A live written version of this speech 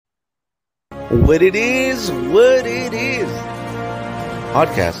What it is.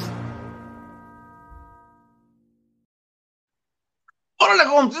 Podcast. Hola,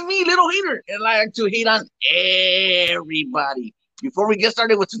 Holmes. It's me, Little Hater, and I like to hate on everybody. Before we get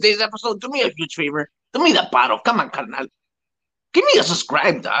started with today's episode, do me a huge favor. Do me the bottle. Come on, carnal. Give me a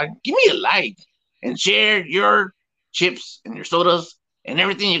subscribe, dog. Give me a like. And share your chips and your sodas and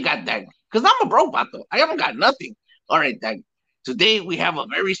everything you got, dog. Because I'm a broke vato. I haven't got nothing. All right, dog. Today, we have a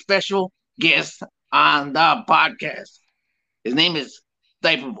very special guest on the podcast. His name is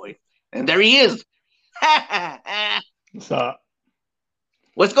DIAPER Boii. And there he is. What's up?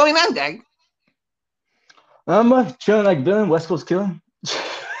 What's going on, dog? I'm chilling like villain, West Coast killing.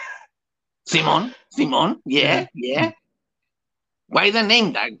 Simon? Yeah. Why the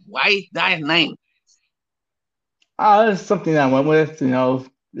name, dog? Why that name? It's something that I went with,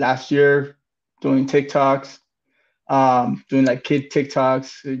 last year doing TikToks, doing like kid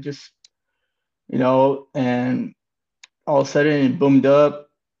TikToks. It just, and all of a sudden it boomed up,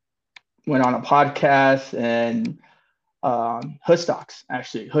 went on a podcast, and Hoodstocks,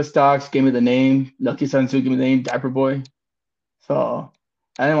 actually. Hoodstocks gave me the name. Lucky 72 gave me the name, DIAPER Boii. So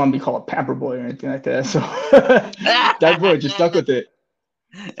I didn't want to be called a Pamper Boy or anything like that. So DIAPER Boii just stuck with it.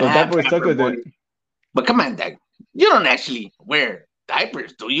 So DIAPER Boii stuck with it. But come on, Dad. You don't actually wear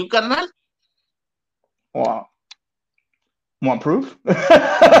diapers, do you, carnal? Wow. Want proof?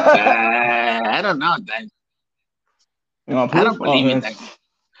 I don't know, Dad. You want proof? I don't believe in that.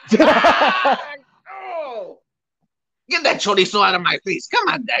 Oh. Get that chorizo out of my face. Come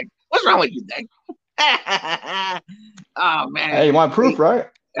on, Dad. What's wrong with you, Dad? Oh, man. Hey, you want proof, right?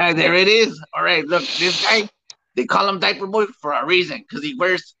 There it is. All right, look, this guy, they call him DIAPER Boii for a reason, because he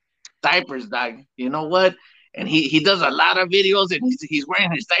wears diapers, dog. You know what? And he does a lot of videos, and he's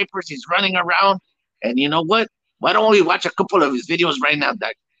wearing his diapers. He's running around, and you know what? Why don't we watch a couple of his videos right now,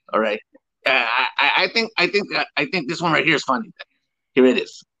 dog? All right. I think this one right here is funny, dog. Here it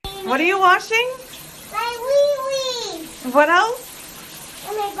is. What are you washing? My wee-wee. What else?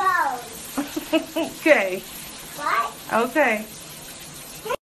 And my balls. Okay. What? Okay.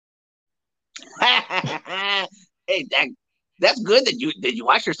 Hey, Dad, that's good that you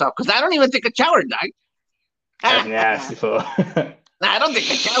wash yourself, because I don't even take a shower, dog. That's nasty, fool. Nah, I don't take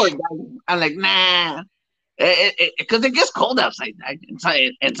a shower, dog. I'm like, nah. Because it gets cold outside, dog.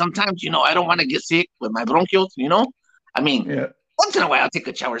 And sometimes, I don't want to get sick with my bronchials, I mean, once in a while I'll take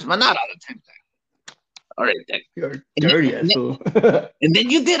a shower, but not all the time, dog. All right, dog. You're dirty as fool. And then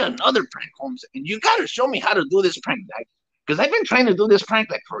you did another prank, Holmes, and you got to show me how to do this prank, dog. Because I've been trying to do this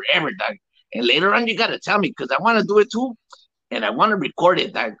prank like forever, dog. And later on, you got to tell me, because I want to do it too, and I want to record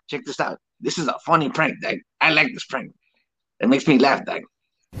it, dog. Check this out. This is a funny prank, dog. I like this prank. It makes me laugh, dog.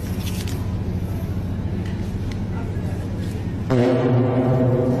 I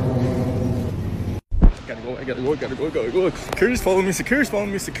gotta go. Security's following me.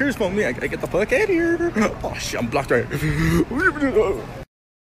 I gotta get the fuck out of here. Oh, shit, I'm blocked right.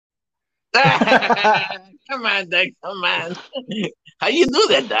 Come on, dog. Come on. How you do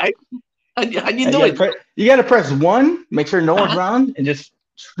that, dog? How you do it? You gotta press 1, make sure no one's around, and just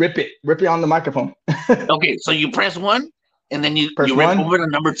rip it on the microphone. Okay, so you press 1, and then you rip over to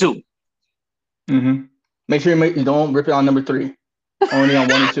number 2. Mm-hmm. Make sure you don't rip it on number 3. Only on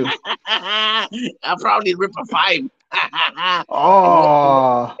 1 and 2. I'll probably rip a 5.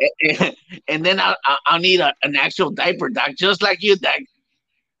 Oh. And then I'll need an actual diaper, dog, just like you, dog.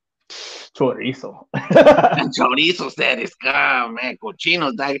 Chorizo. Chorizo status. Oh, man,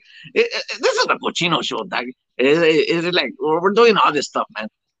 cochino, dog. This is a cochino show, dog. It's like we're doing all this stuff, man.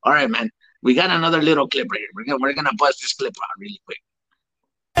 All right, man. We got another little clip right here. We're gonna bust this clip out really quick.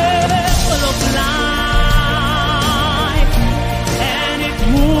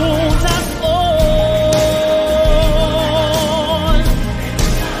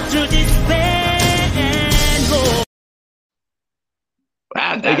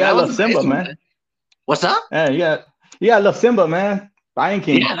 Wow, you gotta love Simba, man. What's up? Yeah, you gotta love Simba, man. Lion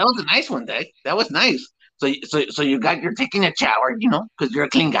King. Yeah, that was a nice one, Dad. That was nice. So you're taking a shower, because you're a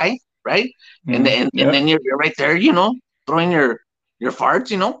clean guy, right? And then you're right there, throwing your farts,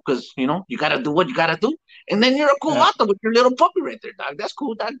 because you gotta do what you gotta do. And then you're a cool vato with your little puppy right there, dog. That's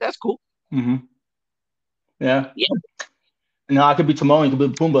cool, dog. That's cool. Mm-hmm. Yeah. No, I could be Timon, you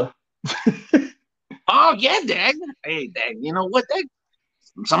could be Pumbaa. Oh yeah, Dad. Hey, Dad. You know what, Dad?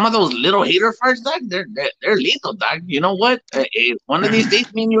 Some of those little hater farts, dog, they're lethal, dog. You know what? One of these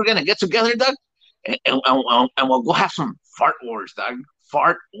days, me and you are gonna get together, dog, and we'll go have some fart wars, dog.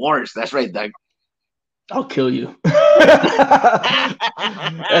 Fart wars. That's right, dog. I'll kill you. That's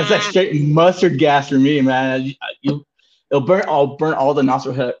like straight mustard gas for me, man. I'll burn all the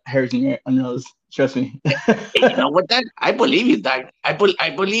nostril hairs in your nose. Trust me. Hey, you know what, Doug? I believe you, Doug. I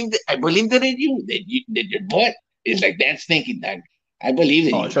believe that in you that your butt is like that stinky, Doug. I believe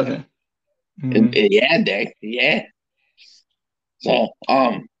in Oh, you, trust Doug. me. Mhm. Yeah, Doug. Yeah. So,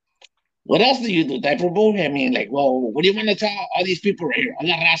 what else do you do, Diaper Boy? I mean, like, well, what do you want to tell all these people right here? All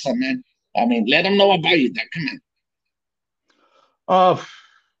la raza, man. I mean, let them know about you, Doug. Come on. Uh,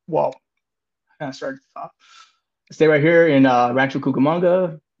 well, I started at the top. I stay right here in Rancho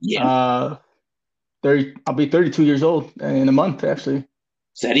Cucamonga. Yeah. Uh, 30. I'll be 32 years old in a month, actually.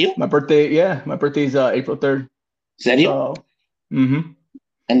 Serio? My birthday, yeah, my birthday's April 3rd. Serio? So, mm-hmm.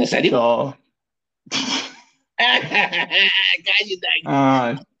 And the serio? So, Got you,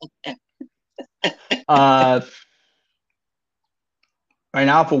 Doug. uh, uh, right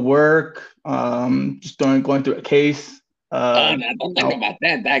now for work, just going through a case. Oh, no, don't talk about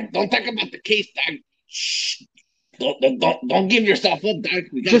that, Doug. Don't talk about the case, Doug. Shh. Don't give yourself up, Doug.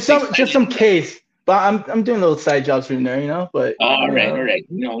 We gotta stay just some silent. case. But I'm doing little side jobs here and there, But All right, all right.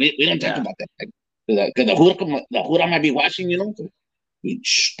 We don't talk yeah, about that, Doug. Because the Hura might be watching.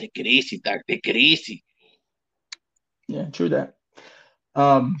 Shh, take it easy, Doug. Take it easy. yeah, true that.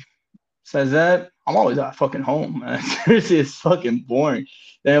 Um, Says that I'm always at fucking home, man. Seriously, it's fucking boring.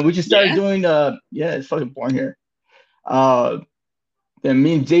 Then we just started Yeah? doing yeah, it's fucking boring here. Uh, then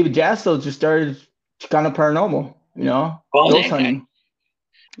me and David Jasso just started kind of paranormal, Oh, ghost that guy. hunting.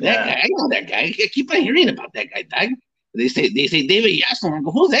 That Yeah, guy. I know that guy. I keep on hearing about that guy, Doug. They say David Yasser. I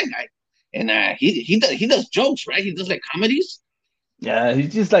go, who's that guy? And he does jokes, right? He does like comedies. yeah,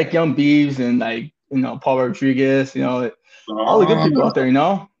 he's just like Young Beeves and like Paul Rodriguez, all the good people Oh, out there,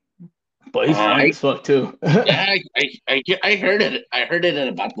 But he's funny I as fuck too. yeah, I heard it. I heard it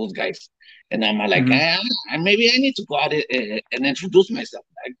about those guys, and I'm like, Mhm. maybe I need to go out and introduce myself,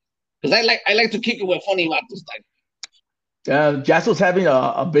 because I like to kick it with funny vatos, like. Yeah, Jasso's having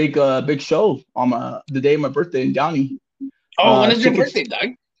a big show on the day of my birthday in Downey. Oh, when is your Tickets. birthday,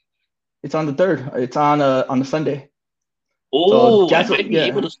 Doug? It's on the 3rd. It's on a Sunday. So Oh, I Jasso, might be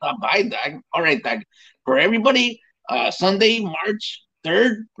able yeah, to stop by, Doug. All right, Doug. For everybody, Sunday, March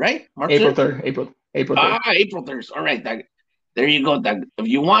 3rd, right? March April 3rd? 3rd, April 3rd. April 3rd. All right, Doug. There you go, Doug. If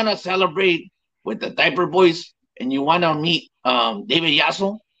you want to celebrate with the Diaper Boys and you want to meet David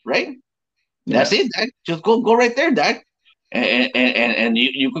Yasso, right? That's Yeah. it, Doug. Just go right there, Doug. And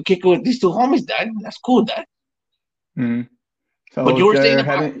you could kick it with these two homies, Doug. That's cool, Doug. Mhm. But So you were saying they're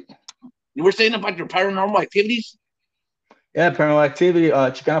about having your paranormal activities. paranormal activity.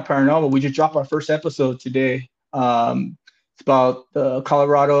 Chicana Paranormal. We just dropped our first episode today. It's about the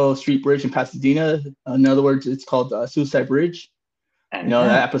Colorado Street Bridge in Pasadena. In other words, it's called Suicide Bridge. Uh-huh.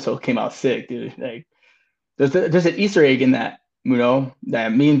 That episode came out sick, dude. Like, there's an Easter egg in that.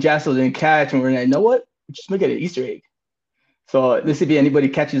 That me and Jasso didn't catch, and we're like, you know what? Just make it an Easter egg. So this would be anybody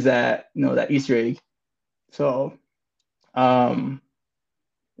catches that, that Easter egg. So, um,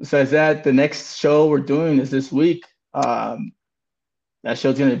 besides that, the next show we're doing is this week. That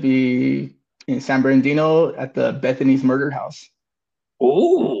show's gonna be in San Bernardino at the Bethany's Murder House.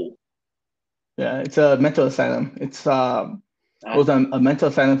 Oh, Yeah, it's a mental asylum. It was a mental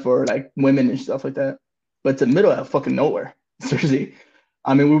asylum for like women and stuff like that. But it's in the middle of fucking nowhere. Seriously.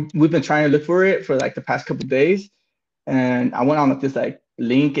 I mean, we've been trying to look for it for like the past couple of days, and I went on like this like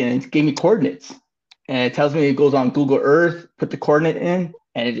link and it gave me coordinates, and it tells me it goes on Google Earth, put the coordinate in,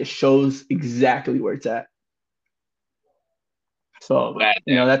 and it just shows exactly where it's at. So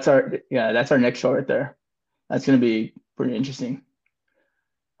well, that's our next show right there. That's gonna be pretty interesting.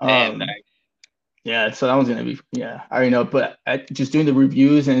 damn, Um, yeah, so that one's gonna be I already know, but just doing the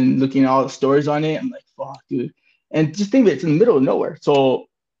reviews and looking at all the stories on it, I'm like, fuck, dude. And just think of it, it's in the middle of nowhere, so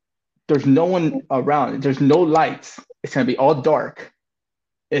there's no one around. There's no lights. It's gonna be all dark.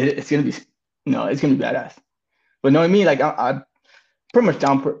 It's gonna be it's gonna be badass. But know what I mean? Like I'm pretty much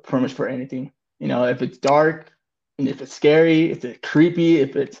down pretty much for anything. If it's dark and if it's scary, if it's creepy,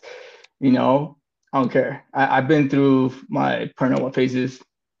 if it's I don't care. I've been through my paranormal phases,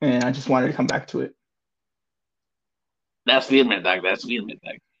 and I just wanted to come back to it. that's weird, man, Doug. That's weird, man,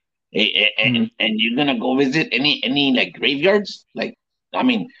 Doug. Mhm. And you're gonna go visit any like graveyards? Like, I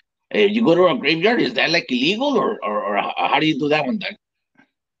mean, you go to a graveyard, is that like illegal or how do you do that one, Doug?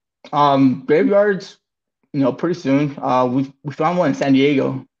 Graveyards, pretty soon. We found one in San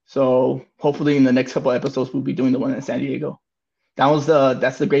Diego, so hopefully in the next couple episodes we'll be doing the one in San Diego. That's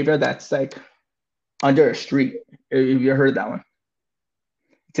the graveyard that's like under a street. Have you heard of that one?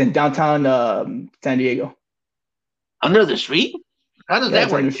 It's in downtown San Diego. Under the street? How does Yeah, that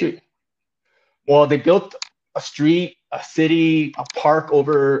it's work? under the street. Well, they built a street, a city, a park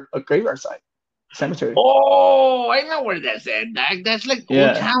over a graveyard site. cemetery. Oh, I know where that's at, Dad. That's like old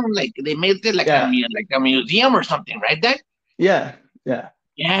Yeah, town. Like they made it like yeah, like a museum or something, right, Dad? yeah, yeah,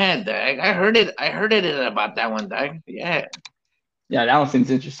 Yeah, Dad. I heard it. I heard it about that one, Dad. Yeah. yeah. That one seems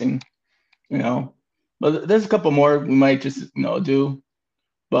interesting, you know. But there's a couple more we might just do.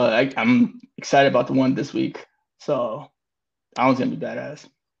 But I'm excited about the one this week. So that one's gonna be badass.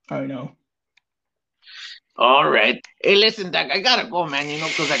 I already know. All right. Hey, listen, Doc, I gotta go, man.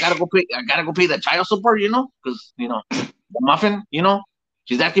 Because I gotta go pay the child support. Because the muffin.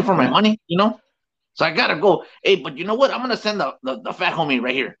 She's asking for my Yeah, money. So I gotta go. Hey, but you know what? I'm gonna send the fat homie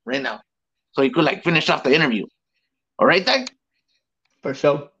right here, right now, so he could like finish off the interview. All right, Doc. for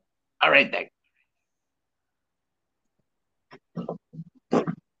sure. All right, Doc.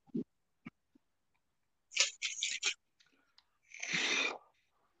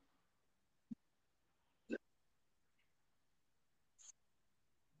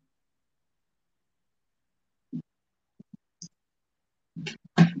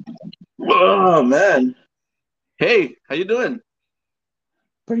 Oh man. Hey, how you doing?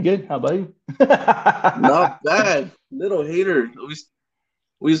 Pretty good. How about you? Not bad. Little hater.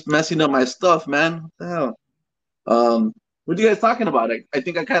 Always messing up my stuff, man. What the hell? What are you guys talking about? I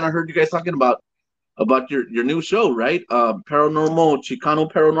think I kind of heard you guys talking about your new show, right? Paranormal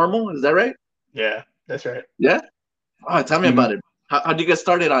Chicano Paranormal. Is that right? Yeah, that's right. Yeah. Oh, tell me about hmm it. How'd you get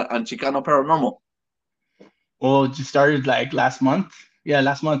started on Chicano Paranormal? Well, it just started like last month. Yeah,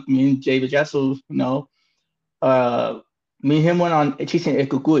 last month. Me and Jay Vajasso, uh, me and him went on Chasing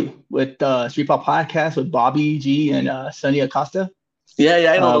Ekukui with Street Pop Podcast with Bobby G and Sunny Acosta.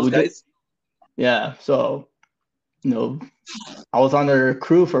 Yeah, I know those We did, guys. yeah. So you know, I was on their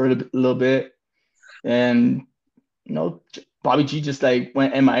crew for a little bit, and Bobby G just like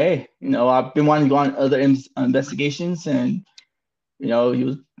went MIA. I've been wanting to go on other investigations, and he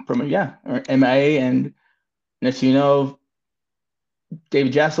was from MIA, and next thing you know,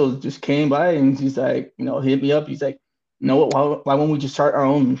 David Jassel just came by and he's like, hit me up. He's like, what? Why won't we just start our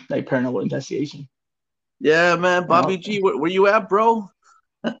own like paranormal investigation? Yeah, man. And Bobby G, where you at, bro?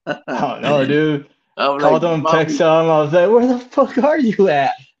 I don't know, dude. I'm like, Called him, text Bobby. him. I was like, where the fuck are you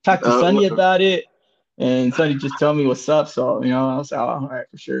at? Talked to Uh, Sonny about it, and Sonny just told me what's up. So I was like, oh, all right,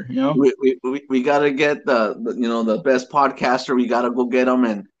 for sure. we gotta get the best podcaster. We gotta go get him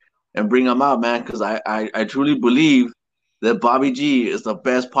and bring him out, man. Because I truly believe that Bobby G is the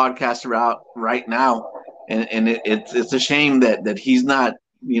best podcaster out right now, and it's a shame that he's not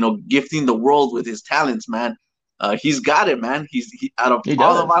gifting the world with his talents, man. He's got it, man. Out of He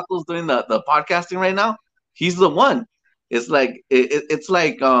all the does. vatos doing the podcasting right now, he's the one. It's like it's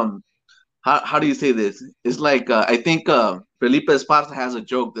like how do you say this? It's like I think Felipe Esparza has a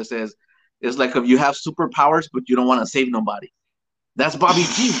joke that says it's like if you have superpowers but you don't want to save nobody. That's Bobby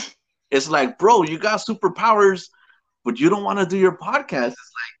G. It's like, bro, you got superpowers but you don't want to do your podcast.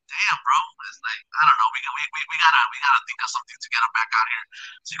 It's like, damn, bro. It's like I don't know. We gotta think of something to get him back out here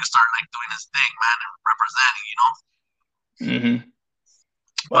so you can start like doing his thing, man, and representing. hmm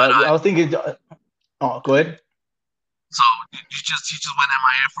But Well, I was thinking. Oh, go ahead. so you just went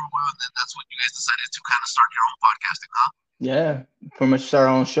MIA for a while, and then that's when you guys decided to kind of start your own podcasting, huh? Yeah, pretty much start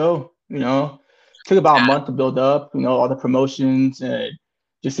our own show. Took about a Yeah. month to build up. All the promotions and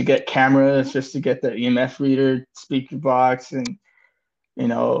just to get cameras, just to get the EMF reader, speaker box, and you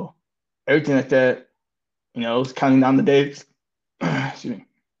know everything like that. Was counting down the days. Excuse me.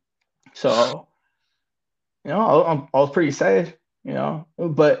 So I was pretty excited.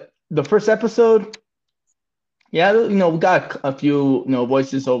 But the first episode, yeah, we got a few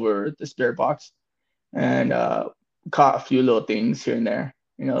voices over the spirit box, and caught a few little things here and there.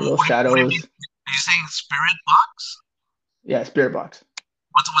 Little What do you mean? shadows. Are you saying spirit box? Yeah, spirit box.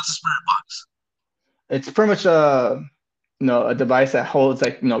 What's a spirit box? It's pretty much a device that holds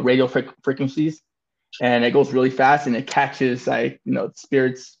like radio frequencies, and it goes really fast, and it catches like the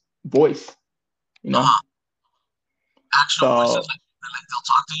spirit's voice. Uh-huh. Actual voices, So like they'll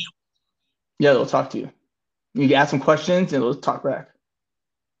talk to you. yeah, they'll talk to you. You can ask them questions, and they'll talk back.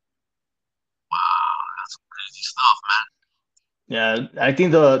 Wow, that's some crazy stuff, man. Yeah, I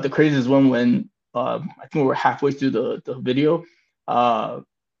think the craziest one when I think we're halfway through the video, uh,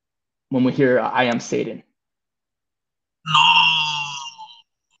 when we hear "I am Satan." No.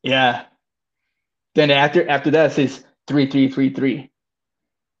 Yeah. Then after that it says 3333.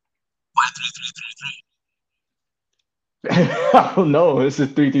 Why 3333? I don't know. This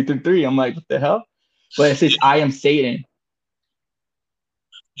is 3333. I'm like, what the hell? But it says "I am Satan."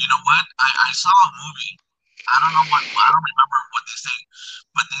 You know what? I saw a movie. I don't know what. I don't remember what they say,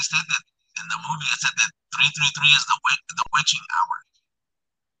 but they said that in the movie it said that 333 is the witching hour.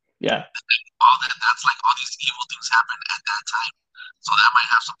 Yeah. All that's like all these evil things happen at that time. So that might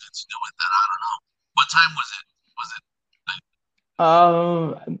have something to do with that. I don't know. What time was it? Was it like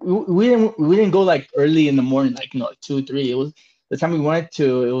We didn't go like early in the morning, like like 2, 3. It was the time we went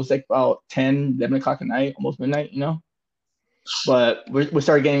to. It was like about 10, 11 o'clock at night, almost midnight. But we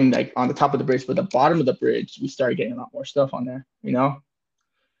started getting like on the top of the bridge, but the bottom of the bridge, we started getting a lot more stuff on there. And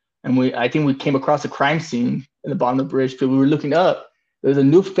I think we came across a crime scene in the bottom of the bridge because we were looking up. There was a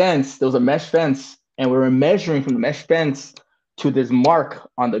new fence. There was a mesh fence, and we were measuring from the mesh fence to this mark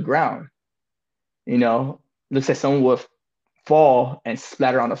on the ground. Looks like someone would fall and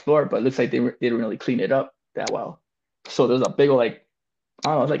splatter on the floor, but it looks like they didn't really clean it up that well. So there's a big old, like, I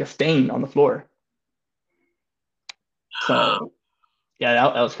don't know, it's like a stain on the floor. So yeah,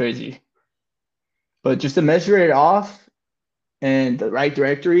 that was crazy. But just to measure it off and the right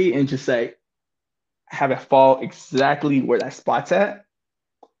directory and just like have it fall exactly where that spot's at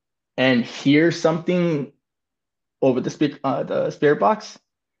and hear something over the spirit box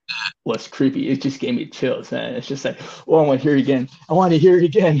was creepy. It just gave me chills, man. It's just like, oh, I want to hear it again. I want to hear it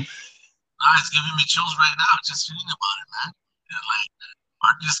again. it's giving me chills right now just thinking about it, man. And like,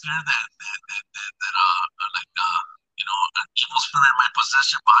 aren't you scared that like an evil spirit might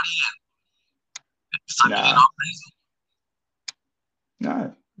possess your body and start getting Nah, all crazy?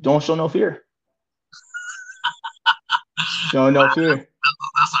 nah, don't show no fear. Show no fear.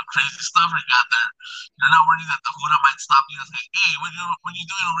 That's some crazy stuff we got there. You're not worried that the Buddha might stop you and say, "Hey, what you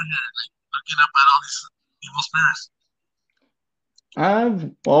doing over here? Like looking up at all these evil spirits."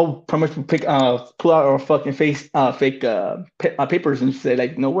 Well, pretty much pull out our fucking fake papers and say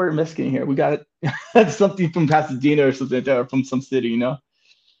like, no, we're investigating here. We got something from Pasadena or something like that, or from some city. Oh,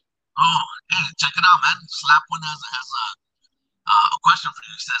 hey, check it out, man. Slap one has a question for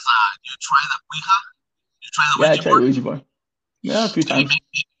you. It says, "You try the Ouija? You try the Yeah, I Ouija tried board?" Ouija board. Yeah, a few Hey, times.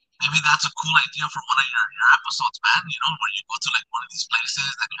 maybe that's a cool idea for one of your episodes, man. Where you go to like one of these places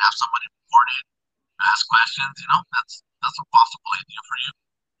and you have somebody record it, ask questions. That's a possible idea for you.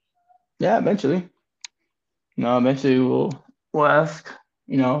 Yeah, eventually. No, eventually we'll ask.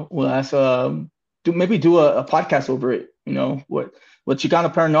 We'll ask. Do a podcast over it. What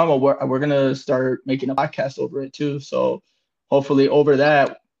Chicano Paranormal. We're gonna start making a podcast over it too. So hopefully over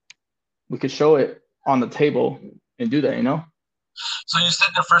that we could show it on the table and do that. So you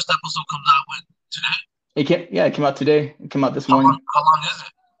said your first episode comes out when today? It came out today. It came out this How long? morning. How long is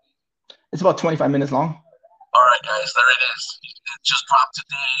it? It's about 25 minutes long. All right, guys, there it is. It just dropped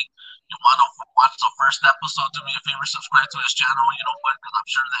today. You want to watch the first episode? Do me a favor, subscribe to his channel. You know what? Because I'm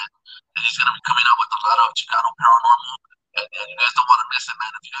sure that he's gonna be coming out with a lot of Chicano paranormal, and you guys don't want to miss it,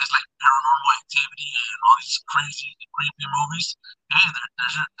 man. If you guys like paranormal activity and all these crazy, creepy movies, hey,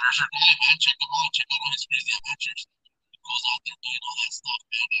 there's your guy, man. Check him out. Check out all his crazy adventures. He goes out there doing all that stuff,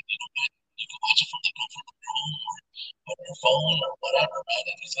 man. And you know what? You can watch it from the comfort of your home or on your phone or whatever, man.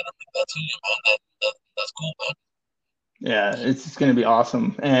 And he's gonna bring that to you, man. That's cool, man. Yeah, it's going to be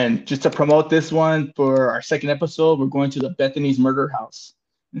awesome. And just to promote this one for our second episode, we're going to the Bethany's Murder House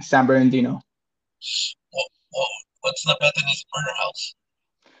in San Bernardino. What's the Bethany's Murder House?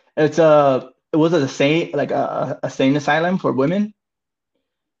 It was a saint, like a sane asylum for women,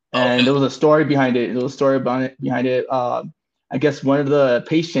 and Okay. there was a story behind it. There was a story behind it. I guess one of the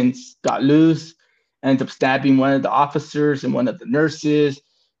patients got loose, ended up stabbing one of the officers and one of the nurses,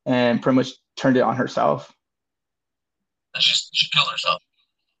 and pretty much turned it on herself. And she killed herself.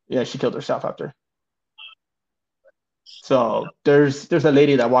 Yeah, she killed herself after. So there's a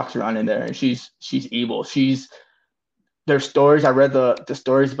lady that walks around in there, and she's evil. There's stories. I read the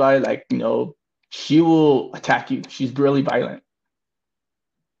stories about it, like, she will attack you. She's really violent.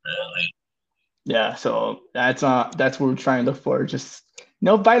 Really? Yeah, so that's what we're trying to look for. Just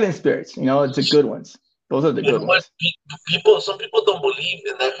violent spirits. It's the good ones. Those are the You good know what? ones. Some people don't believe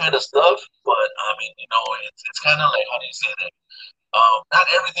in that kind of stuff, but I mean, it's kind of like, how do you say that? Not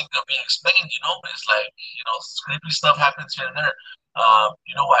everything can be explained, but it's like, creepy stuff happens here and there. I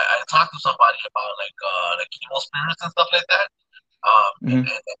talked to somebody about like evil spirits and stuff like that. Hmm. And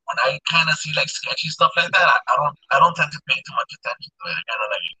when I kind of see like sketchy stuff like that, I don't tend to pay too much attention to it. I kind of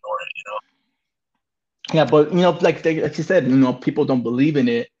like ignore it. Yeah, but like you said, people don't believe in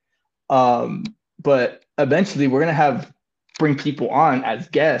it. But eventually, we're gonna bring people on as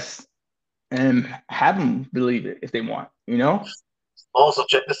guests and have them believe it if they want. Also,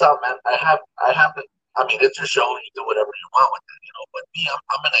 check this out, man. I have the. I mean, it's your show. You do whatever you want with it. But me,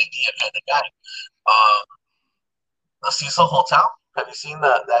 I'm an idea kind of guy. The Cecil Hotel. Have you seen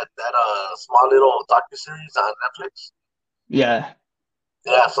that small little docu series on Netflix? Yeah.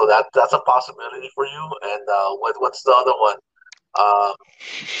 Yeah, so that's a possibility for you. And what's the other one? Um,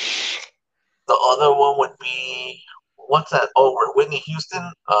 the other one would be what's that? Oh, where Whitney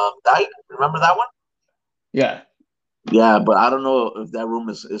Houston died. Remember that one? Yeah. Yeah, but I don't know if that room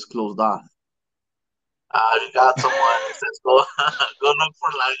is closed off. You got someone that says go go look for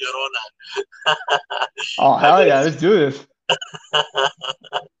La Llorona. Oh I hell bet yeah, let's do this.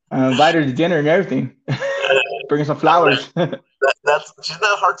 I invite her to dinner and everything. Bring her some no man, flowers. that's she's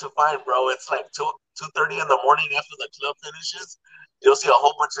not hard to find, bro. It's like 2:30 in the morning after the club finishes. You'll see a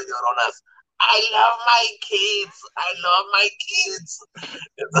whole bunch of Lloronas. I love my kids. I love my kids.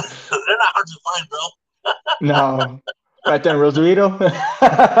 They're not hard to find, bro. No. Right there in Rosarito.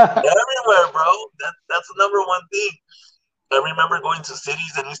 Everywhere, bro. That's the number one thing. I remember going to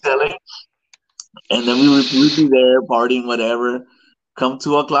cities in East LA, and then we'd be there partying, whatever. Come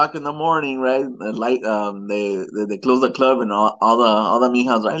 2 o'clock in the morning, right? The light, they close the club, and all the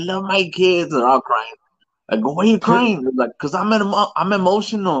mijas. I love my kids. They're all crying. I go, why are you crying? They're like, cause I'm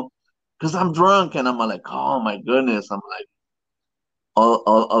emotional, cause I'm drunk, and I'm like, oh my goodness. I'm like,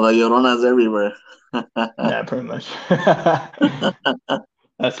 all the lloronas everywhere. Yeah, pretty much.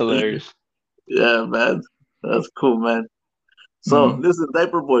 That's hilarious. Yeah, man, that's cool, man. So Mm. listen,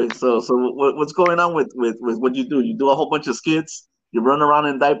 diaper boy. So what's going on with what you do? You do a whole bunch of skits. You run around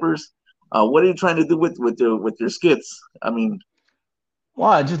in diapers. What are you trying to do with your skits? I mean, Well,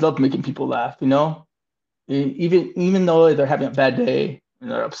 I just love making people laugh, you know? Even though they're having a bad day,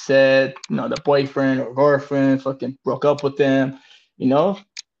 they're upset, their boyfriend or girlfriend fucking broke up with them, you know,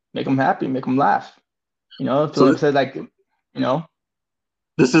 make them happy, make them laugh, if so they're upset, like, know,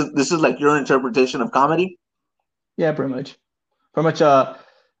 this is like your interpretation of comedy, yeah, pretty much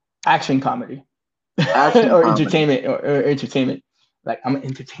action comedy action or comedy. entertainment or entertainment. Like I'm an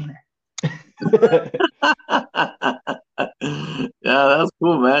entertainer. Yeah, that's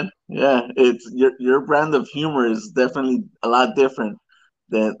cool, man. Yeah, it's your brand of humor is definitely a lot different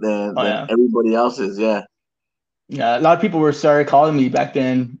than than Oh than yeah. everybody else's. Yeah. Yeah, a lot of people were started calling me back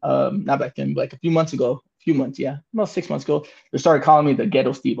then. Not back then, but like a few months ago. A few months, yeah, about 6 months ago. They started calling me the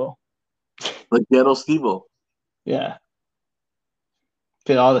ghetto Stevo. Like Ghetto Steve. Yeah,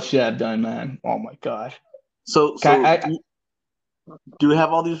 because all the shit I've done, man. Oh my god. So Can so do you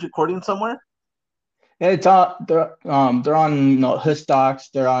have all these recordings somewhere? it's on. They're on Hood Stocks.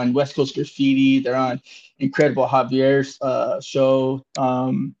 They're on West Coast Graffiti. They're on Incredible Javier's show.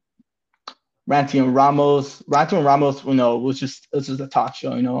 Ranting and Ramos, was just a talk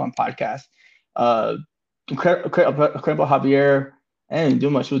show, on podcast. Uh, Incredible Javier. I didn't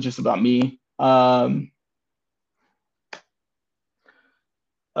do much. It was just about me.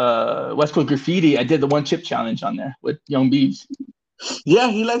 West Coast Graffiti. I did the one chip challenge on there with Young Bees. Yeah,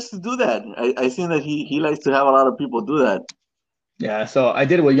 he likes to do that. I seen that he likes to have a lot of people do that. Yeah, so I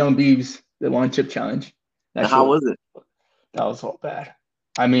did it with Young Bees, the one chip challenge. That And how shit, was it? that was all bad.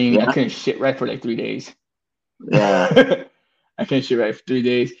 I mean, I Yeah, couldn't shit right for like 3 days. yeah. I couldn't shit right for 3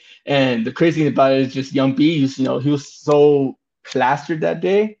 days. And the crazy thing about it is just Young Bees, he was so plastered that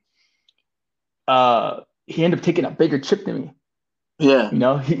day. He ended up taking a bigger chip than me. Yeah.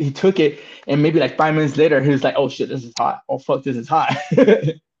 He took it, and maybe like 5 minutes later, he was like, "Oh shit, this is hot. Oh fuck, this is hot."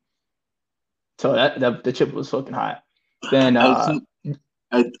 So that the chip was fucking hot. Then I think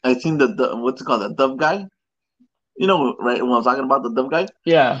I think the what's it called, the dove guy. You know, right? When I was talking about the dove guy.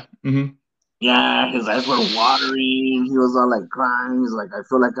 yeah, Yeah, his eyes were watery. He was all like crying. He's like, I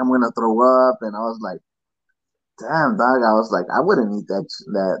feel like I'm gonna throw up, and I was like, damn, dog. I was like, I wouldn't eat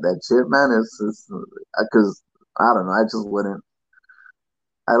that chip, man. It's because I don't know. I just wouldn't.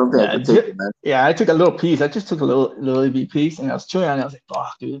 I don't think I yeah, could take it, man. yeah. I took a little piece. I just took a little bit piece, and I was chewing on it. I was like,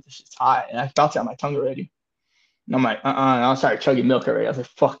 "Fuck, dude, this shit's hot," and I felt it on my tongue already. And I'm like, And I started chugging milk already. I was like,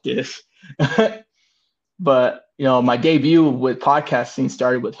 "Fuck this." But my debut with podcasting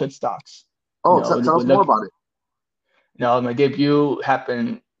started with Hoodstocks. Oh, tell us With more look, about it. my debut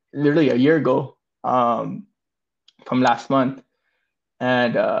happened literally a year ago, from last month,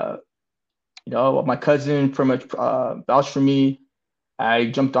 and my cousin pretty much vouched for me. I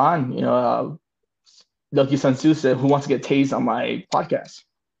jumped on. Lucky Sun Tzu said, "Who wants to get tased on my podcast?"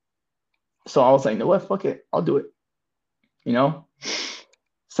 So I was like, "No, what? Fuck it, I'll do it." You know.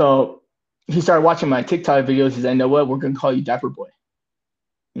 So he started watching my TikTok videos. He said, "know what? We're gonna call you Diaper Boy.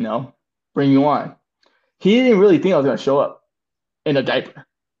 Bring you on." He didn't really think I was gonna show up in a diaper.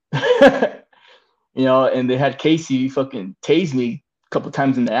 And they had Casey fucking tase me a couple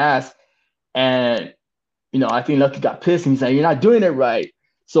times in the ass, and I think Lucky got pissed and he's like, "You're not doing it right."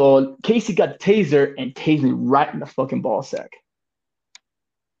 So Casey got the taser and tased me right in the fucking ball sack.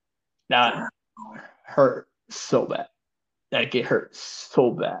 That hurt so bad. That get hurt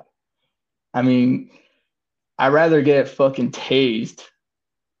so bad. I mean, I'd rather get fucking tased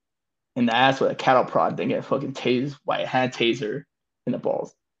in the ass with a cattle prod than get fucking tased by a hand taser in the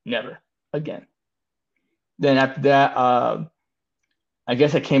balls. Never again. Then after that, I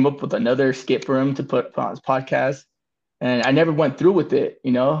guess I came up with another skit for him to put on his podcast, and I never went through with it.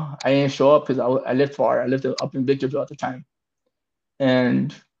 I didn't show up because I lived far. I lived up in Victorville at the time,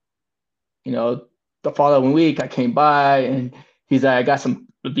 and the following week I came by, and he's like, "I got some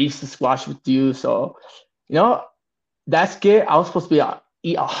beef to squash with you." So, that skit I was supposed to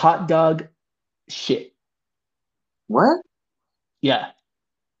eat a hot dog shit. What? Yeah,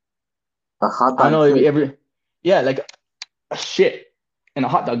 A hot I don't dog know if you shit? ever, yeah, like a shit in a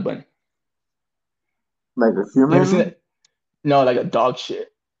hot dog bun. Like a You ever seen human? it? No, like a dog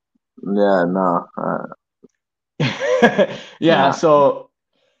shit. Yeah, no. Yeah. Nah. So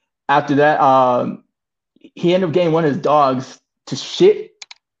after that, he ended up getting one of his dogs to shit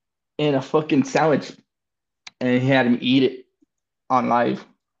in a fucking sandwich, and he had him eat it on live.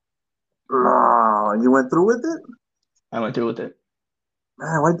 No, you went through with it? I went through with it.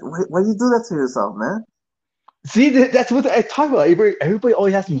 Man, why you do that to yourself, man? See, that's what I talk about. Everybody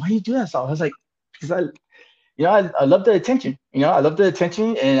always asks me, "Why do you do that?" So I was like, because I love the attention. I love the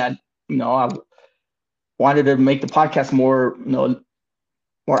attention, and I wanted to make the podcast more,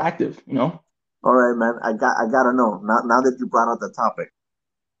 more active. All right, man. I gotta know. Now that you brought up the topic,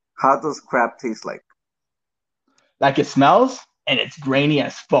 how does crap taste like? Like it smells, and it's grainy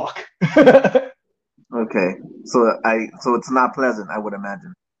as fuck. Okay. So it's not pleasant, I would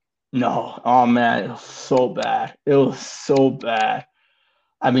imagine. No, oh man, it was so bad. It was so bad.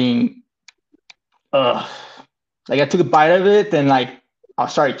 I mean, like I took a bite of it, then like I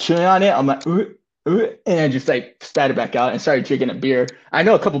started chewing on it. I'm like, and I just like spat it back out and started drinking a beer. I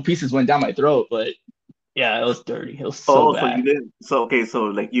know a couple pieces went down my throat, but yeah, it was dirty. It was so Oh, so you bad. didn't. So okay, so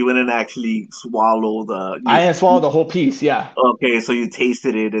like you didn't actually swallow the. I didn't swallow the whole piece. Yeah, Okay, so you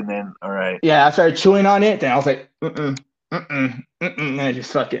tasted it and then all right. yeah. I started chewing on it, then I was like, and I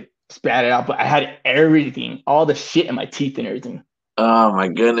just fucking spat it out. But I had everything, all the shit in my teeth and everything. Oh my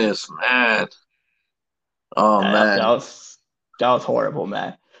goodness, man. Oh That man. was horrible,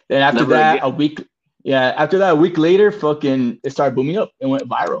 man. Then after Never that, again. after that, a week later, fucking, it started booming up. It went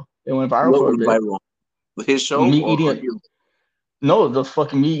viral. It went viral What for a was bit. viral? His show Me or eating it. you? No, the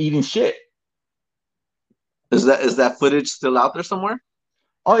fucking me eating shit. Is that footage still out there somewhere?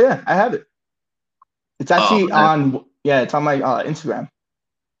 Oh yeah, I have it. It's Oh actually man. it's on my Instagram.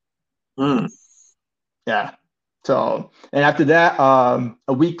 Hmm. Yeah. So, and after that,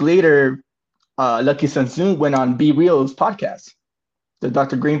 a week later, Lucky Sansoon went on Be Real's podcast, the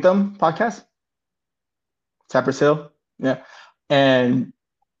Dr. Green Thumb podcast, Cypress Hill. Yeah. And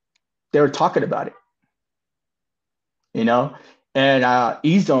they were talking about it, And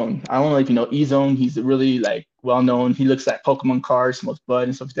E-Zone, I don't know if you know E-Zone, he's really like well known. He looks like Pokemon cards, smokes bud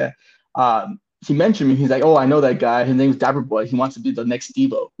and stuff like that. He mentioned me, he's like, "Oh, I know that guy. His name's DIAPER Boii. He wants to be the next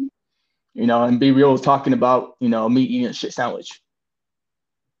Steve-O." And Be Real was talking about, me eating a shit sandwich.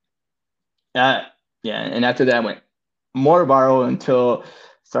 Yeah, and after that I went more viral until I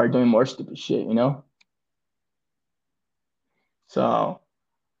started doing more stupid shit. So,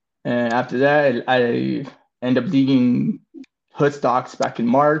 and after that, I ended up leaving Hood Stocks back in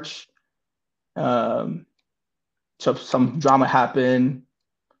March. So some drama happened,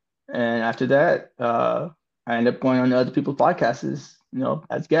 and after that, I ended up going on to other people's podcasts,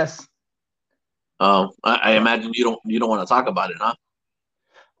 as guests. I So, imagine you don't want to talk about it, huh?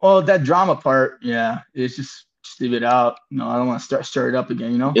 well, that drama part, yeah, it's just leave it out. I don't want to stir it up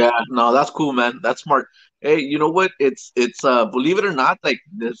again. Yeah, no, that's cool, man. That's smart. Hey, you know what? It's believe it or not, like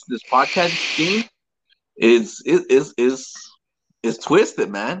this podcast scene is twisted,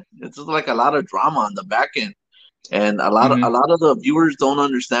 man. It's just like a lot of drama on the back end, and a Mm-hmm. lot of the viewers don't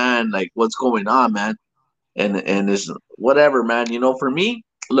understand like what's going on, man. And it's whatever, man. For me,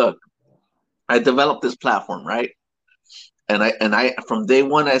 look, I developed this platform, right? And I from day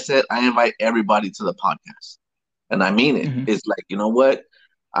one I said I invite everybody to the podcast. And I mean it. Mm-hmm. It's like, you know what?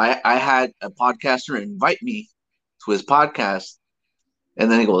 I had a podcaster invite me to his podcast,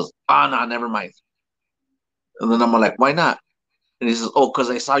 and then he goes, "Oh no, never mind." And then I'm like, "Why not?" And he says, "Oh, because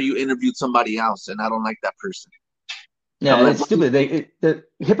I saw you interviewed somebody else, and I don't like that person." And I'm Yeah, like, it's stupid. The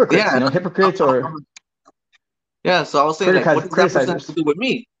hypocrites, "Yeah, hypocrites or yeah." So I was saying, like, what does that person have to criticizers. do with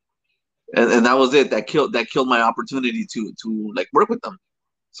me? And that was it. That killed my opportunity to like work with them.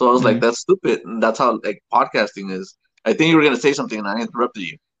 So I was like, Mm-hmm. "That's stupid." And that's how like podcasting is. I think you were gonna say something, and I interrupted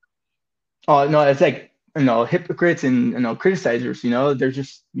you. Oh no, it's like hypocrites and criticizers. They're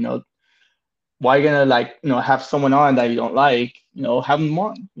just why you gonna like have someone on that you don't like? Have them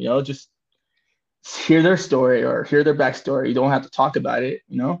on. Just hear their story or hear their backstory. You don't have to talk about it,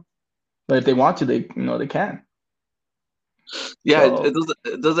 but if they want to, they can. Yeah, So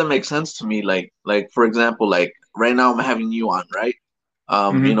it doesn't make sense to me. Like for example, like right now I'm having you on, right?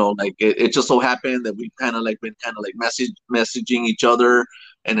 mhm, Like it just so happened that we've kind of like been kind of like messaging each other,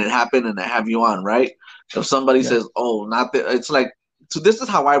 and it happened, and I have you on, right? If somebody yeah, says, "Oh, not that," it's like, so this is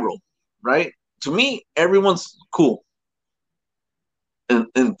how I roll, right? To me, everyone's cool, and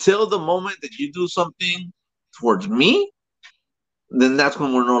until the moment that you do something towards me, then that's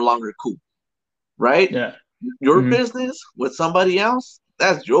when we're no longer cool, right? yeah, Your mhm, business with somebody else,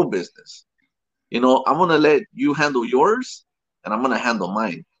 that's your business. I'm gonna let you handle yours, and I'm gonna handle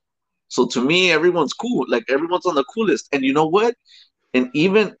mine. So to me, everyone's cool. Like everyone's on the coolest. And you know what? And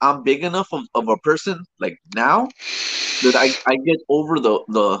even I'm big enough of a person like now that I get over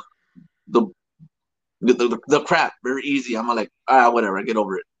the the crap very easy. I'm like, whatever, I get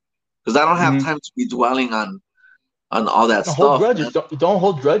over it. Because I don't have mhm. time to be dwelling on all that Don't hold stuff, grudges. man. Don't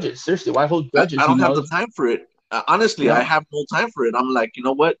hold grudges. Seriously, why hold I grudges? don't have the time for it. Honestly, I No. have no time for it. I'm like, you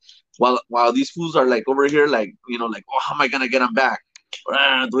know what? While these fools are like over here, like like, oh, how am I gonna get them back?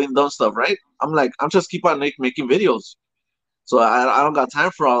 Doing dumb stuff, right? I'm like, I'm just keep on making videos. So I don't got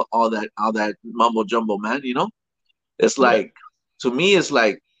time for all that mumbo jumbo, man. It's Yeah. like, to me, it's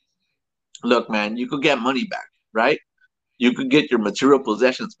like, look, man, you could get money back, right? You could get your material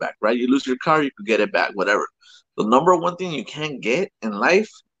possessions back, right? You lose your car, you could get it back, whatever. The number one thing you can't get in life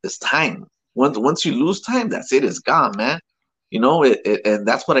is time. Once you lose time, that's it. It's gone, man. And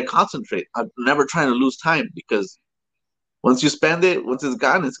that's what I concentrate. I'm never trying to lose time because once you spend it, once it's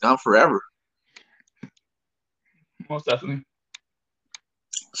gone forever. Most definitely.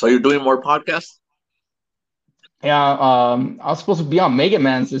 So you're doing more podcasts? Yeah. I was supposed to be on Mega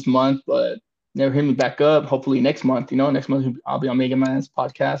Man's this month, but never hit me back up. Hopefully next month. Next month I'll be on Mega Man's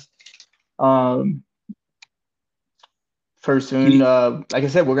podcast. Um, First soon. Like I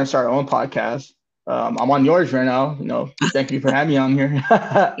said, we're gonna start our own podcast. I'm on yours right now. Thank you for having me on here.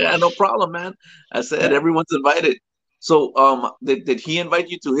 Yeah, no problem, man. I said Yeah. everyone's invited. So, did he invite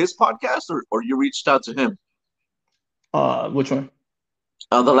you to his podcast, or you reached out to him? Which one?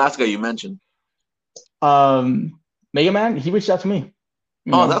 The last guy you mentioned. Um, Mega Man. He reached out to me.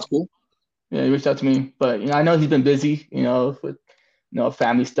 You Oh, know. that's cool. Yeah, he reached out to me, but I know he's been busy. With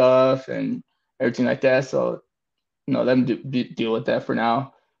family stuff and everything like that. So let him deal with that for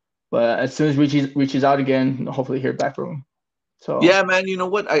now. But as soon as reaches out again, hopefully hear back from him. So Yeah, man. You know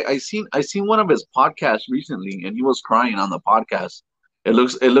what? I seen one of his podcasts recently, and he was crying on the podcast. It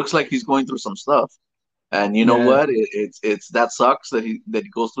looks like he's going through some stuff. And you know yeah, what? It's that sucks that he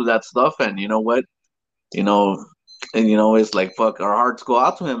goes through that stuff. And you know what? You know, it's like, fuck. Our hearts go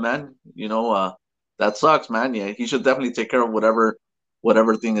out to him, man. That sucks, man. Yeah, he should definitely take care of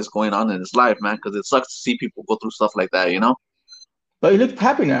whatever thing is going on in his life, man. Because it sucks to see people go through stuff like that. but he looks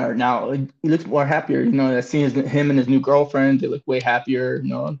happy now. Now he looks more happier. I see him and his new girlfriend. They look way happier.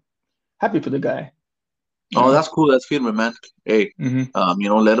 Happy for the guy. You Oh, know. that's cool. That's feeling, man. Hey, Hmm.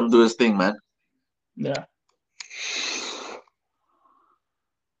 let him do his thing, man. Yeah.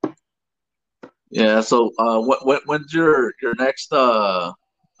 Yeah. So, when's your next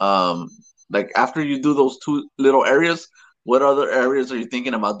um like after you do those two little areas, what other areas are you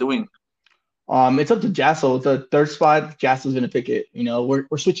thinking about doing? It's up to Jassel. The third spot, Jassel's gonna pick it.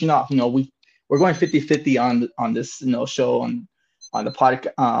 We're switching off. We're going 50-50 on this show on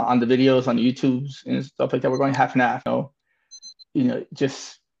the on the videos on the YouTubes and stuff like that. We're going half and half.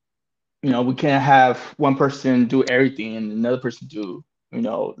 Just we can't have one person do everything and another person do a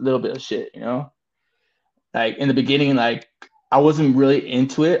little bit of shit. Like in the beginning, like I wasn't really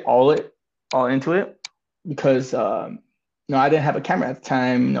into it, all into it because I didn't have a camera at the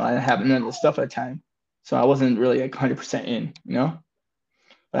time. I didn't have none of the stuff at the time, so I wasn't really like 100% in.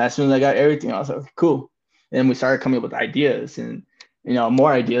 But as soon as I got everything, I was like, cool. And then we started coming up with ideas and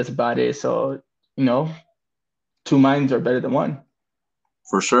more ideas about it. So you know, two minds are better than one.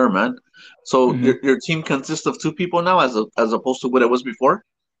 For sure, man. So Hmm. your team consists of two people now, as opposed to what it was before.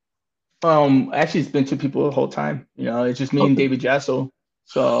 Actually, it's been two people the whole time. It's just me and Okay. David Jasso.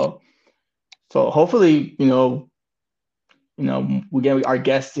 So hopefully, we get our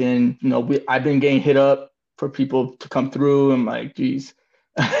guests in. I've been getting hit up for people to come through. I'm like, geez,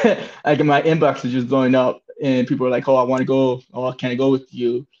 like my inbox is just blowing up, and people are like, oh, I want to go. Oh, can I go with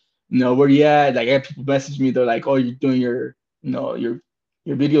you? Where you at? Like, I have people message me. They're like, oh, you're doing your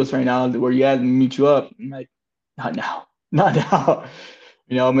videos right now. Where you at? And meet you up. I'm like, not now, not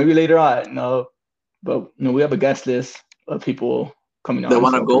now. Maybe later on. No, but we have a guest list of people coming They on,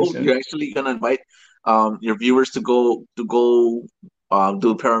 want to so pretty go. soon. You're actually gonna invite your viewers to go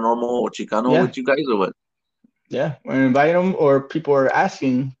do paranormal or Chicano Yeah, with you guys or what? yeah. We're inviting them, or people are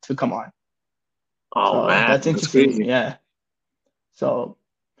asking to come on. Oh So man, that's that's interesting. crazy. Yeah. So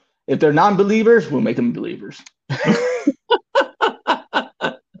if they're non-believers, we'll make them believers.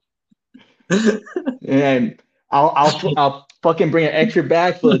 And I'll fucking bring an extra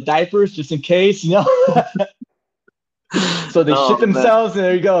bag full of diapers just in case, you know. So they shit Oh man, themselves, and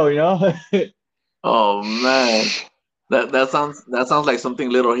there you go, you know. oh man, that sounds like something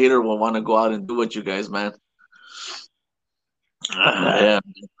little hater will want to go out and do with you guys, man. Yeah. Yeah,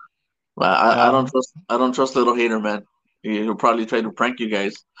 well, Um. I don't trust little hater, man. He'll probably try to prank you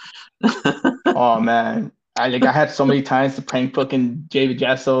guys. Oh man, I had so many times to prank fucking David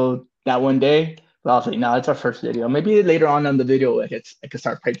Jasso that one day, but I was like, no, it's our first video. Maybe later on the video, I could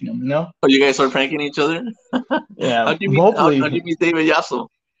start pranking him, you know? Oh, you guys start pranking each other? Yeah. How'd you meet? How'd you Hopefully, meet David Yasso?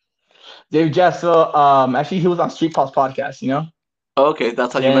 David Jasso. Actually, he was on Street Pulse podcast, you know? Oh, okay,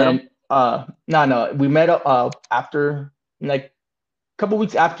 that's how you met him. Then no, we met after, like, a couple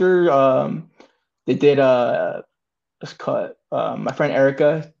weeks after they did let's call it my friend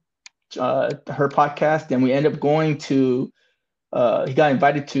Erica her podcast. Then we ended up going to he got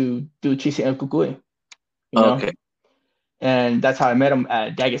invited to do Chisi El Kukui, you know, Okay, and that's how I met him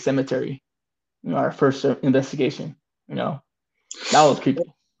at Daggett Cemetery, you know, our first investigation, you know, that was creepy.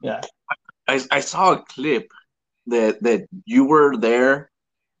 Yeah, I saw a clip that you were there,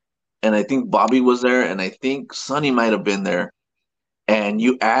 and I think Bobby was there, and I think Sonny might have been there, and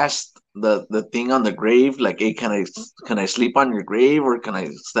you asked the thing on the grave, like, "Hey, can I sleep on your grave or can I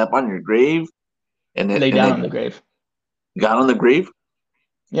step on your grave?" lay And down it on the grave. got on the grave,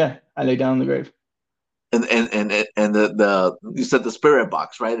 Yeah, I lay down on the grave. and the you said the spirit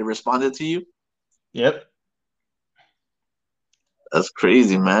box, right? It responded to you. Yep. That's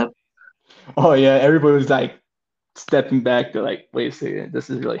crazy, man. Oh yeah, everybody was like stepping back. They're like, wait a second, this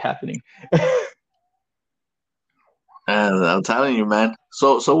is really happening. And I'm telling you, man.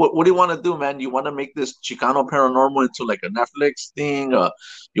 So what do you want to do, man? You want to make this Chicano Paranormal into like a Netflix thing?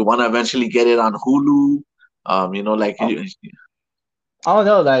 You want to eventually get it on Hulu? Like Oh, I don't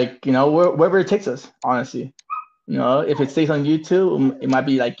know, like, you know, wherever it takes us, honestly. You know, if it stays on YouTube, it might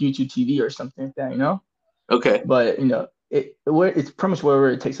be like YouTube TV or something like that, you know. okay. But you know, it's pretty much wherever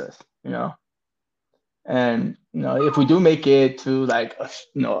it takes us, you know. And you know, if we do make it to like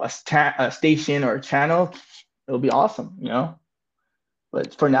a station or a channel, it'll be awesome, you know.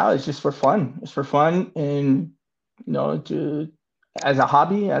 But for now, it's just for fun. It's for fun, and you know, to as a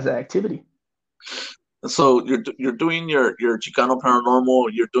hobby, as an activity. So you're doing your Chicano Paranormal.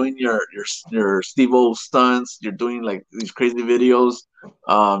 You're doing your Steve-O stunts. You're doing like these crazy videos.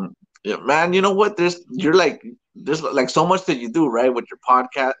 Yeah, man, you know what? There's like so much that you do, right? With your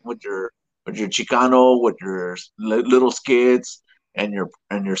podcast, with your Chicano, with your little skits and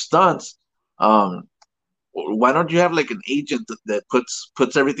your stunts. Um, why don't you have like an agent that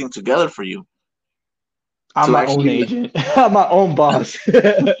puts everything together for you I'm to my own actually agent. I'm my own boss.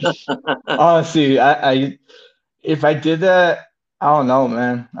 Honestly, I if I did that, I don't know,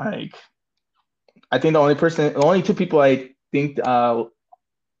 man. Like, I think the only two people I think I'll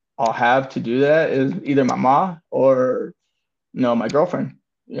have to do that is either my mom or my girlfriend.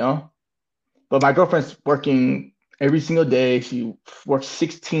 You know, but my girlfriend's working every single day. She works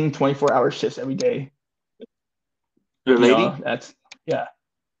 16, 24-hour shifts every day. your You lady? know, that's yeah.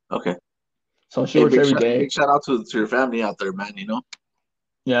 Okay. So she Hey, works every big day. shout out to your family out there, man.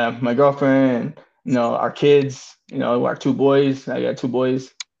 Yeah, my girlfriend, our kids, our two boys. I got two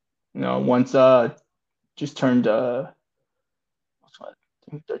boys. One's just turned what's what,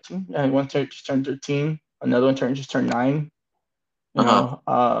 I think 13. Yeah, just turned 13. Another one just turned 9. You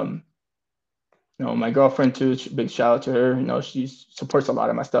Uh-huh. know, my girlfriend too. Big shout out to her. She supports a lot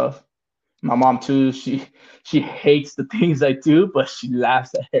of my stuff. My mom too. She hates the things I do, but she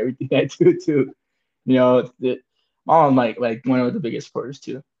laughs at everything I do too. My mom like one of the biggest supporters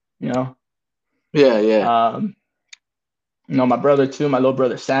too. You know, Yeah, yeah. um, my brother too. My little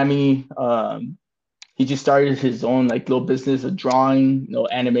brother Sammy. He just started his own like little business of drawing,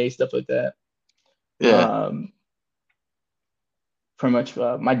 anime stuff like that. Yeah. Um, Pretty much,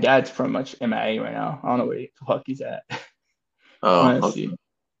 my dad's pretty much MIA right now. I don't know where the fuck he's at. Oh, okay. Honestly,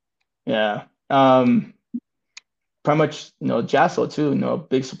 yeah. Pretty much, Jasso too.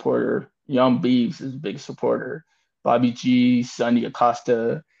 Big supporter. Young Beeves is a big supporter. Bobby G, Sonny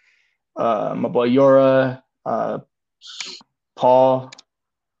Acosta, my boy Yora, Paul,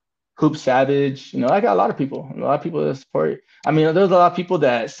 Hoop Savage. I got a lot of people that support. I mean, there's a lot of people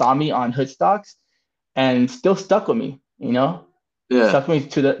that saw me on Hoodstocks and still stuck with me. Yeah. Stuck with me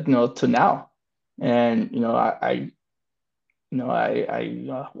to the to now. And I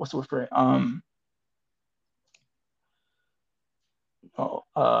what's the word for it?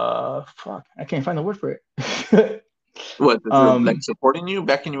 Fuck, I can't find the word for it. What is it like um, supporting you,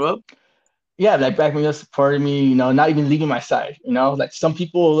 backing you up? yeah, like back me up, supporting me, not even leaving my side, like some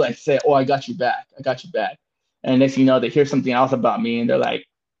people like say, "Oh, I got you back, I got you back," and next thing you know, they hear something else about me and they're like,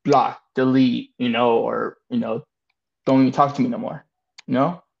 block, delete, or don't even talk to me no more, you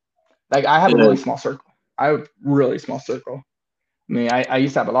know. Like I have a Yeah. really small circle. I have a really small circle. I mean, I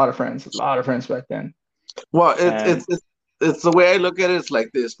used to have a lot of friends back then, Well, and it's the way I look at it. It's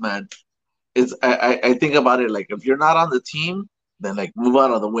like this, man. It's I think about it like if you're not on the team, then like move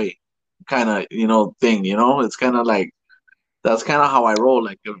out of the way, kind of thing. It's kind of like that's kind of how I roll.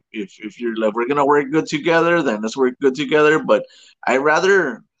 Like if you're like we're gonna work good together, then let's work good together. But I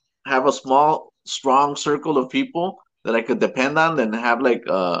rather have a small, strong circle of people that I could depend on than have like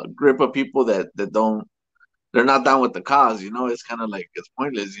a group of people that don't they're not down with the cause. It's kind of like it's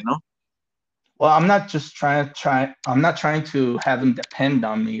pointless. well, I'm not trying to have them depend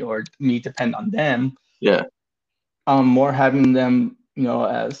on me or me depend on them. Yeah, I'm more having them,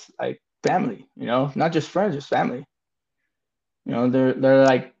 as like family, not just friends, just family. They're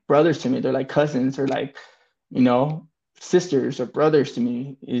like brothers to me. They're like cousins. They're like, you know, sisters or brothers to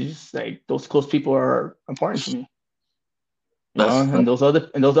me. It's just like those close people are important to me. that's And those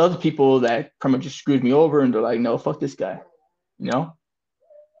other people that pretty much just screwed me over and they're like, no, fuck this guy, you know.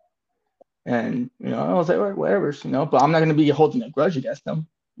 And I was like, "All right, whatever, But I'm not gonna be holding a grudge against them,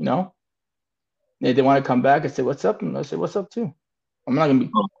 you know. If they want to come back and say what's up, and I say what's up too. I'm not gonna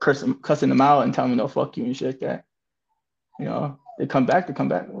be cussing them out and telling them no, fuck you and shit like that. They come back, they come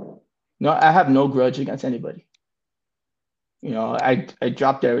back. I have no grudge against anybody. I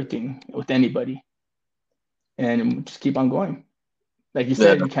dropped everything with anybody and just keep on going. Like you yeah.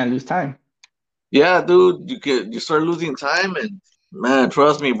 said, you can't lose time. Yeah, dude, you start losing time, and man,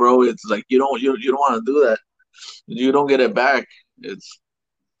 trust me, bro. It's like you don't want to do that. You don't get it back. It's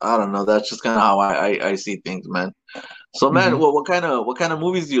I don't know. That's just kind of how I see things, man. So, man, Hmm. what kind of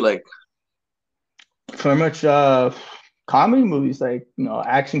movies do you like? Pretty much comedy movies, like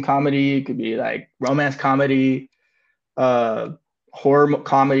action comedy. It could be like romance comedy, uh,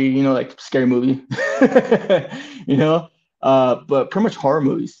 comedy. Like scary movie. you know, but pretty much horror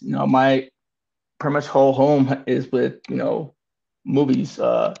movies. My pretty much whole home is with movies.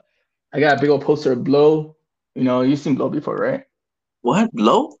 I got a big old poster of Blow. You've seen Blow before, right? What?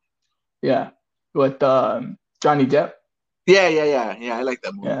 Blow? Yeah, with Johnny Depp. Yeah, yeah, yeah, yeah. I like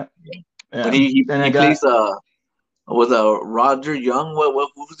that movie. Yeah, When yeah. he Then I plays got was Roger Young. What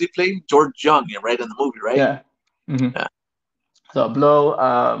who was he playing? George Young, yeah, right in the movie, right? yeah. Hmm. Yeah. So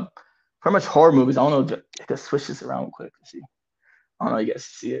Blow, pretty much horror movies. I don't know if I could switch this around real quick. Let's see. I don't know. You guys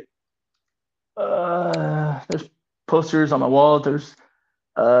see it. There's posters on my wall. There's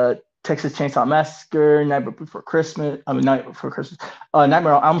uh Texas Chainsaw Massacre, Nightmare Before Christmas. I mean, Night Before Christmas.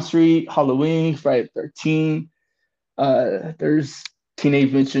 Nightmare on Elm Street, Halloween, Friday the 13th. There's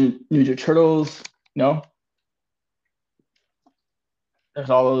Teenage Mutant Ninja Turtles. No, there's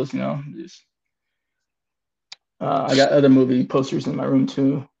all those. I got other movie posters in my room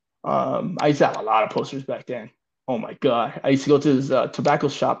too. I used to have a lot of posters back then. Oh my god! I used to go to this tobacco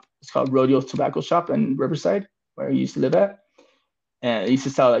shop. It's called Rodeo Tobacco Shop in Riverside, where I used to live at, and I used to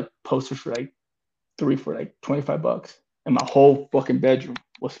sell like posters for like three for like $25, and my whole fucking bedroom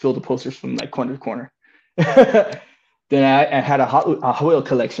was filled with posters from like corner to corner. Then I had a Hot Wheel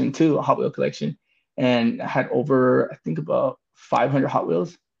collection too, a Hot Wheel collection, and I had over I think about 500 Hot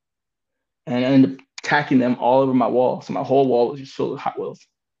Wheels, and I ended up tacking them all over my wall. So my whole wall was just filled with Hot Wheels.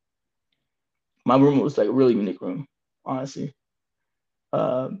 My room was like a really unique room, honestly.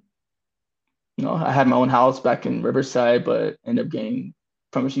 Uh, I had my own house back in Riverside, but ended up getting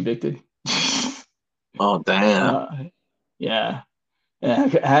pretty much evicted. Oh, damn. uh, yeah,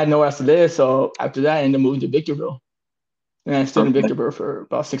 and I had nowhere else to live. So after that, I ended up moving to Victorville, and I stayed in Okay. Victorville for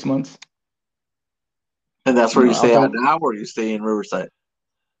about 6 months. And that's where you I was stay at on, now, or you stay in Riverside?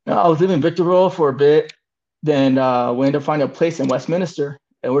 I was living in Victorville for a bit. Then we ended up finding a place in Westminster,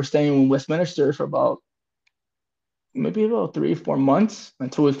 and we're staying in Westminster for about maybe about 3 or 4 months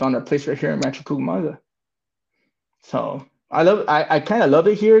until we found a place right here in Rancho Cucamonga. So I kind of love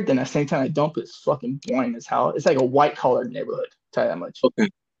it here. Then at the same time I don't, but it's fucking boring as hell. It's like a white collar neighborhood. Tell you that much. Okay.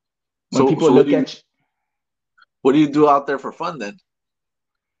 When So people so what do look you at you, what do you do out there for fun then?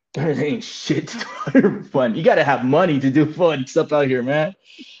 there ain't shit to do fun. You gotta have money to do fun stuff out here, man.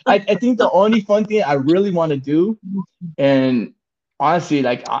 I think the only fun thing I really want to do, and honestly,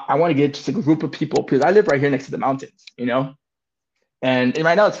 like I want to get just like a group of people because I live right here next to the mountains, and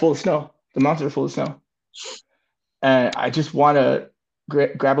right now it's full of snow. The mountains are full of snow. and I just want to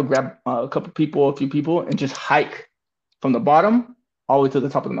grab a couple people, a few people, and just hike from the bottom all the way to the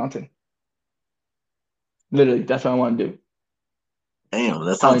top of the mountain. Literally, that's what I want to do. Damn,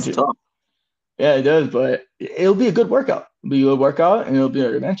 that I'll sounds enjoy. tough. Yeah, it does, but it'll be a good workout. It'll be a good workout, and it'll be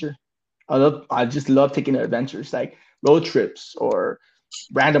an adventure. I just love taking adventures like road trips or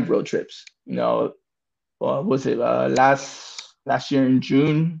random road trips. Was it last year in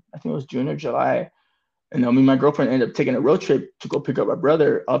June? I think it was June or July. And me and my girlfriend ended up taking a road trip to go pick up my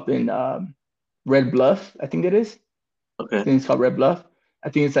brother up in Red Bluff. I think it is. I Okay. think it's called Red Bluff. I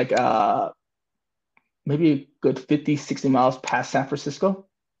think it's like maybe a good 50, 60 miles past San Francisco.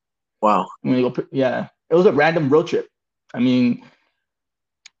 Wow. Yeah, it was a random road trip. I mean,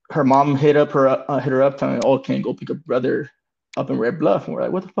 her mom hit her up, telling her, "Oh, can you go pick up brother up in Red Bluff?" And we're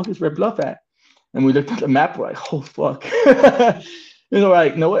like, "What the fuck is Red Bluff at?" And we looked at the map. We're like, "Oh fuck!" We're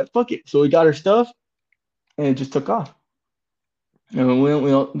like, "You know what? Fuck it." So we got our stuff and it just took off. And we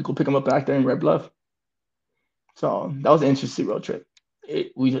go pick them up back there in Red Bluff. So that was an interesting road trip.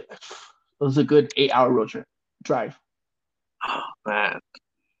 It was a good 8 hour road trip drive. Oh, man.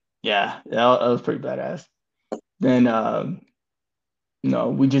 Yeah, that was pretty badass. Then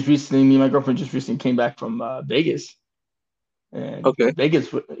we just recently, me and my girlfriend just recently came back from Vegas, and Okay.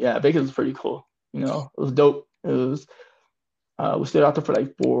 Vegas was pretty cool. It was dope. It was we stayed out there for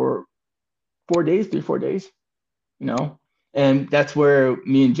like 3-4 days. And that's where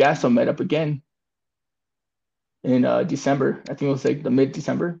me and Jasso met up again in December. I think it was like the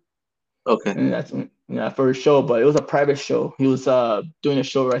mid-December, Okay. and that's for a show, but it was a private show. He was doing a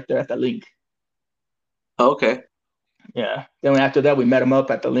show right there at the link. Okay. Yeah. Then after that, we met him up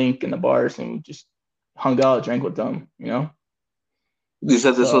at the link in the bars, and we just hung out, drank with them. You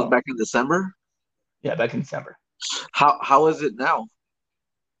said this was So back in December? yeah, back in December. How is it now?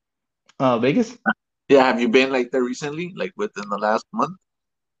 Vegas? Yeah, have you been like there recently, like within the last month?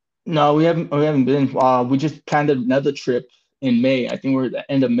 No, we haven't been. We just planned another trip in May. I think we're at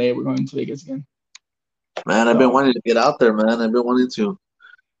the end of May. We're going to Vegas again. Man, I've been So wanting to get out there, man. I've been wanting to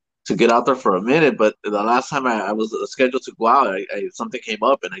get out there for a minute, but the last time I was scheduled to go out, something came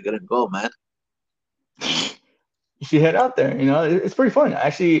up and I couldn't go, man. you should head out there. It's pretty fun.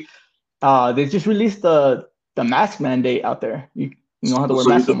 Actually, they just released the mask mandate out there. You don't have to wear So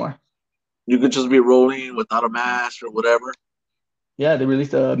masks no more. you could just be rolling without a mask or whatever. Yeah, they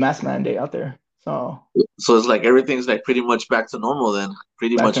released a mask mandate out there. So So it's like everything's like pretty much back to normal then,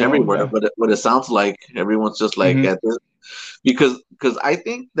 pretty back much to normal. everywhere. Yeah. But what it sounds like, everyone's just like hmm at this because I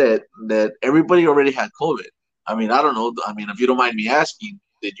think that everybody already had COVID. I mean, I don't know. I mean, if you don't mind me asking,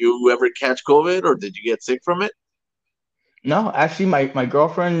 did you ever catch COVID or did you get sick from it? No, actually, my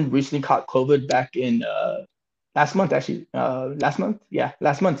girlfriend recently caught COVID back in last month. Actually, last month. Yeah,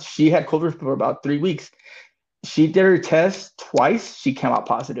 last month. She had COVID for about 3 weeks. She did her test twice. She came out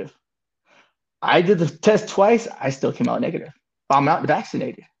positive. I did the test twice. I still came out negative. I'm not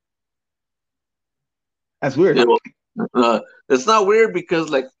vaccinated. That's weird, Yeah, huh? well, it's not weird because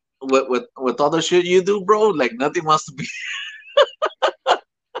like with all the shit you do, bro, like nothing wants to be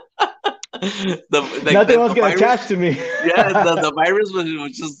Nothing was the gonna virus. attach to me. Yeah, the virus was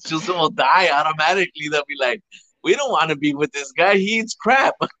just will die automatically. They'll be like, we don't want to be with this guy. He eats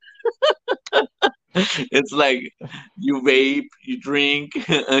crap. It's like you vape, you drink,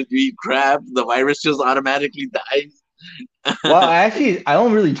 you eat crap. The virus just automatically dies. Well, I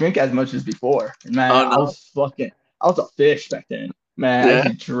don't really drink as much as before. Man, Oh I no, was a fish back then. Man, I used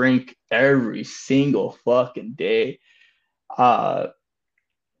yeah. to drink every single fucking day. Uh,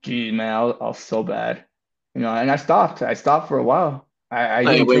 Geez, man, I was so bad. And I stopped. I stopped for a while. I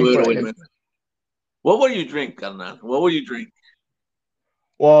Okay, didn't drink for wait like a minute. What will you drink, Carnal? What will you drink?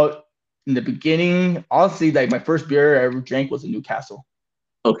 well, in the beginning, honestly, like my first beer I ever drank was a Newcastle,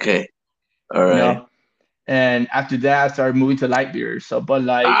 Okay, all you right. know. And after that, I started moving to light beers. So Bud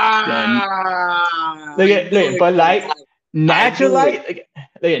Light, then Ah, I look knew at it, Bud Light, Carnal. I Natural knew it. Light,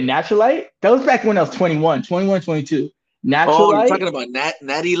 look at Natural Light. That was back when I was 21, 21, 22. Natural Oh, you're talking Light, about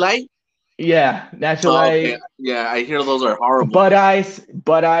Natty Light? yeah, Natural Oh, okay. Light, Yeah, I hear those are horrible. Bud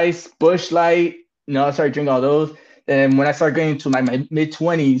Ice, Bush Light. I started drinking all those. And when I started getting into my mid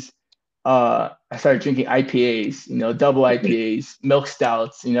 20s, I started drinking IPAs, double Okay. IPAs, milk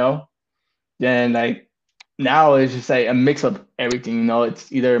stouts, Then like now it's just like a mix of everything,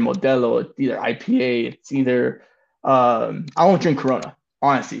 It's either Modelo, it's either IPA, it's either I don't drink Corona,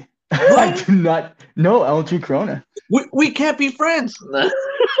 honestly. I What? do not. No, I don't drink Corona. We can't be friends.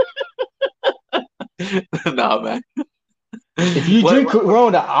 No, man. If you drink What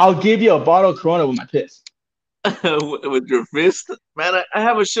Corona, I'll give you a bottle of Corona with my piss. with your fist? Man, I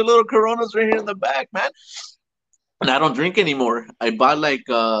have a shitload of Coronas right here in the back, man. and I don't drink anymore. I bought like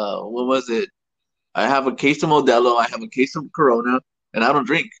what was it? I have a case of Modelo, I have a case of Corona, and I don't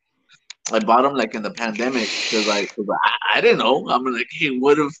drink. I bought them like in the pandemic because I didn't know. I'm like, hey,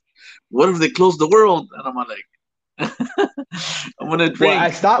 what if they close the world? And I'm like, I'm gonna Well, drink.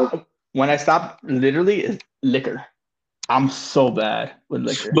 I stopped literally is liquor. I'm so bad with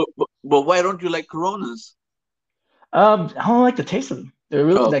liquor. But why don't you like Coronas? I don't like the taste of them. They're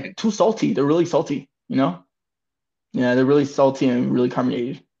really Oh, okay. like too salty. They're really salty, you know? Yeah, they're really salty and really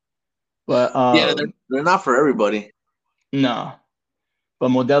carbonated. But Yeah, they're not for everybody. no. But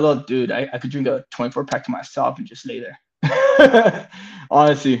Modelo, dude, I could drink a 24 pack to myself and just lay there.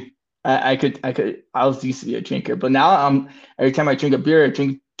 Honestly, I was used to be a drinker, but now every time I drink a beer, I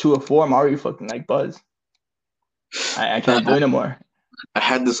drink two or four, I'm already fucking like buzz. I I, can't do it no more. I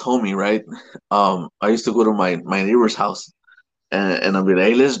had this homie, right? I used to go to my neighbor's house, and I'd be like,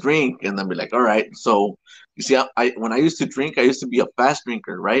 hey, let's drink, and I'd be like, all right. So you see, I when I used to drink, I used to be a fast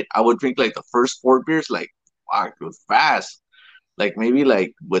drinker, right? I would drink like the first four beers, like fuck, it was fast. Like maybe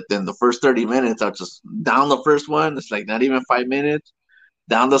like within the first 30 minutes, I'll just down the first one. It's like not even 5 minutes.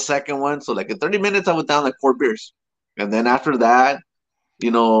 Down the second one. So like in 30 minutes, I would down like four beers, and then after that,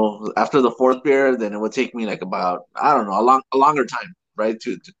 after the fourth beer, then it would take me like about I don't know a longer time, right?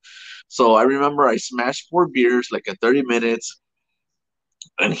 So I remember I smashed four beers like in 30 minutes,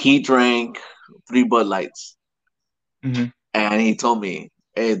 and he drank three Bud Lights, Hmm. and he told me,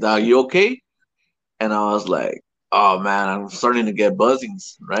 "Hey, dog, you okay?" And I was like, "Oh man, I'm starting to get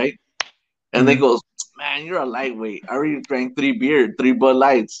buzzings, right?" And they Hmm. goes, "Man, you're a lightweight. I already drank three Bud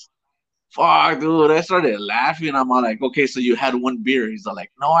Lights." Fuck, dude. I started laughing. I'm all like, okay, so you had one beer. He's all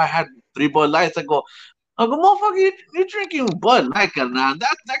like, no, I had three Bud Lights. I go, motherfucker, you're drinking Bud Light, carnal.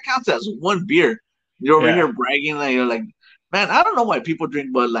 That counts as one beer. You're over Yeah. here bragging, like you're like, man, I don't know why people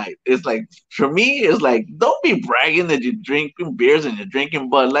drink Bud Light. It's like for me, it's like don't be bragging that you're drinking beers and you're drinking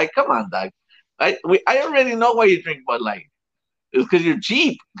Bud Light. Come on, dog. I already know why you drink Bud Light. It's because you're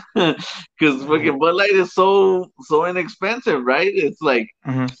cheap. Because fucking Bud Light is so inexpensive, right? It's like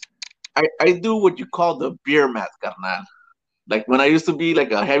Hmm. I do what you call the beer math, carnal. Like when I used to be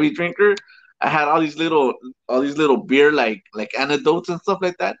like a heavy drinker, I had all these little beer like anecdotes and stuff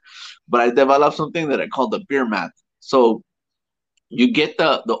like that. But I developed something that I call the beer math. So you get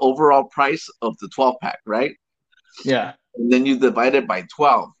the overall price of the 12 pack, right? Yeah. And then you divide it by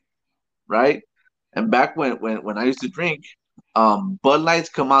 12, right? And back when I used to drink, Bud Lights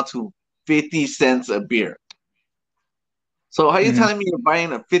come out to 50 cents a beer. So how you Hmm. telling me you're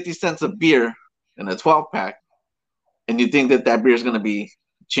buying a 50 cents a beer in a 12 pack and you think that beer is gonna be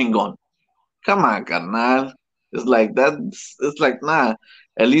chingon? Come on, carnal. It's like nah.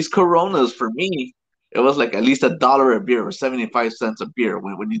 At least Coronas for me, it was like at least $1 a beer or 75 cents a beer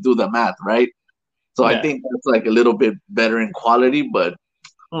when you do the math, right? So I Yeah. think that's like a little bit better in quality, but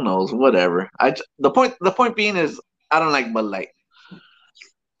who knows? Whatever. The point being is I don't like Bud Light.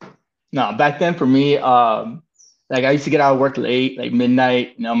 No, back then for me, like I used to get out of work late, like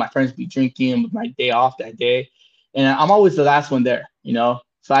midnight. My friends be drinking with my day off that day, and I'm always the last one there.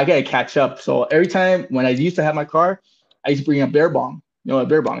 So I gotta catch up. So every time when I used to have my car, I used to bring a beer bong. You know what a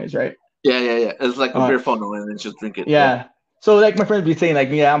beer bong is, right? Yeah, yeah, yeah. It's like a Uh, beer funnel and then just drink it. Yeah. yeah. So like my friends be saying, like,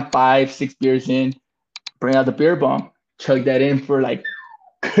 yeah, I'm 5, 6 beers in, bring out the beer bong, chug that in for like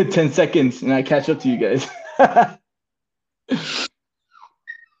good 10 seconds, and I catch up to you guys.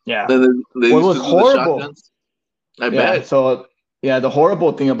 Yeah. They What used was to do the horrible. shotguns. I Yeah. bet. So yeah, the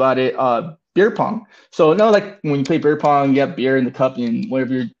horrible thing about it, beer pong. So no, like when you play beer pong, you have beer in the cup, and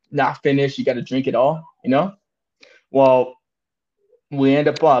whenever you're not finished, you got to drink it all. Well, we end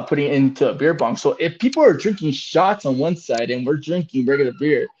up putting it into a beer pong. So if people are drinking shots on one side and we're drinking regular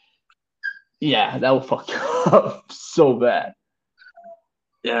beer, yeah, that will fuck you up so bad.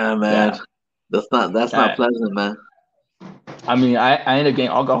 Yeah, man. Yeah. That's not I, pleasant, man. I mean, I ended up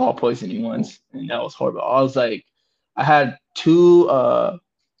getting alcohol poisoning once, and that was horrible. I was like, I had two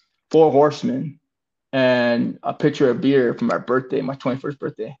Four Horsemen and a pitcher of beer for my birthday, my 21st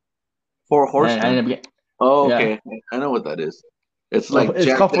birthday. Four And I Horsemen. ended up getting, Oh, yeah. okay. I know what that is. It's Well, like it's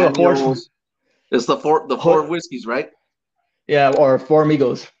Jack called Four Horsemen. Daniels. It's the four whiskeys, right? Yeah, or Four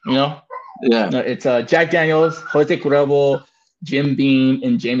Amigos. Yeah. No, it's Jack Daniels, Jose Cuervo, Jim Beam,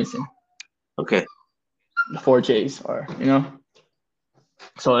 and Jameson. Okay. The four J's are.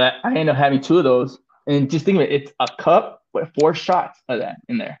 So that I ended up having two of those. And just think of it, it's a cup with four shots of that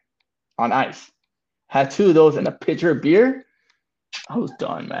in there on ice. Had two of those and a pitcher of beer. I was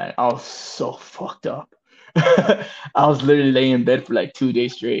done, man. I was so fucked up. I was literally laying in bed for like 2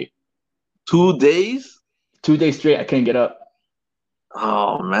 days straight. 2 days? 2 days straight, I couldn't get up.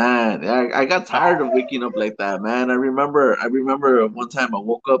 Oh man, yeah, I got tired of waking up like that, man. I remember one time I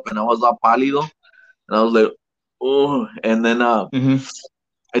woke up and I was all pálido, and I was like, oh, and then Mm-hmm.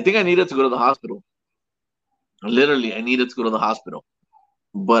 I think I needed to go to the hospital. Literally, I needed to go to the hospital,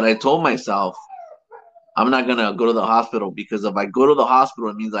 but I told myself I'm not gonna go to the hospital because if I go to the hospital,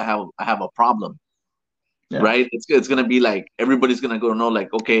 it means I have a problem, Yeah. right? It's gonna be like everybody's gonna go know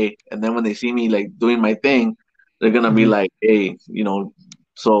like okay, and then when they see me like doing my thing, they're gonna be Mm-hmm. like, hey, you know.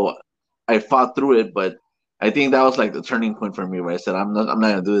 So I fought through it, but I think that was like the turning point for me where I said I'm not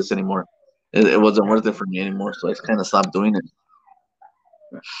gonna do this anymore. It wasn't worth it for me anymore, so I just kind of stopped doing it.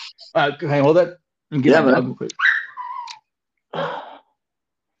 Can I hold that? And get Yeah, my man. dog real quick.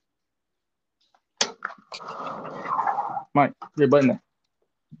 Mike, your button there.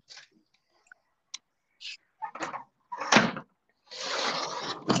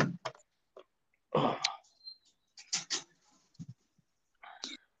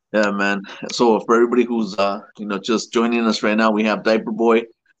 Yeah, man. So for everybody who's just joining us right now, we have Diaper Boy.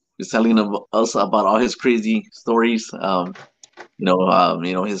 He's telling us about all his crazy stories. His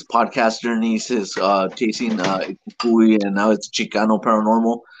podcast journeys, his chasing Ikukui, and now it's Chicano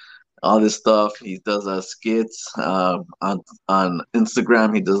Paranormal. All this stuff. He does skits on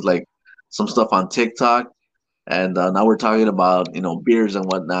Instagram. He does like some stuff on TikTok. And now we're talking about beers and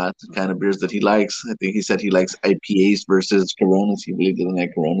whatnot, the kind of beers that he likes. I think he said he likes IPAs versus Coronas. He really doesn't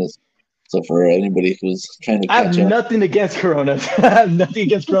like Coronas. So for anybody who's trying to I have catch up, nothing against Coronas. I have nothing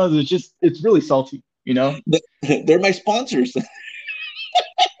against Coronas. It's really salty, you know? they're my sponsors.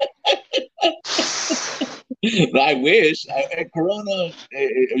 I wish. Corona,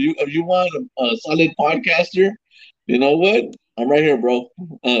 if you want a solid podcaster, you know what? I'm right here, bro.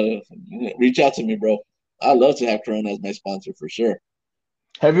 Reach out to me, bro. I'd love to have Corona as my sponsor for sure.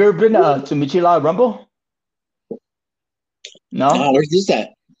 Have you ever been to Michila Rumble? Oh, No? where's this at?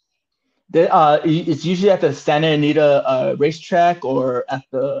 It's usually at the Santa Anita racetrack or at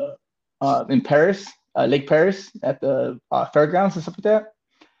the in Paris, Lake Paris, at the fairgrounds and stuff like that.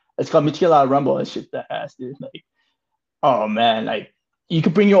 It's called Michila Rumble. It's just that ass, dude. Like, oh man, like you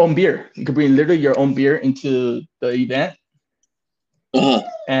could bring your own beer. You could bring literally your own beer into the event, Uh-huh.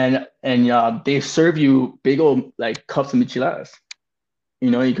 and they serve you big old like cups of micheladas.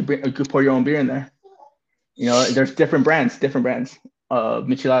 You could pour your own beer in there. There's different brands of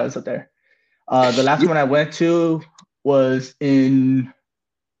micheladas up there. The last one I went to was I think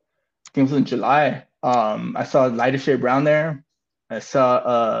it was in July. I saw Lighter Shade Brown there. I saw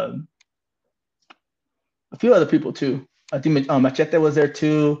a few other people too. I think Machete was there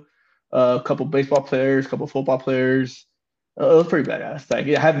too. A couple baseball players, a couple football players. It was pretty badass. Like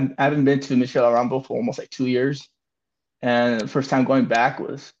I haven't been to Michelle Rambo for almost like 2 years, and the first time going back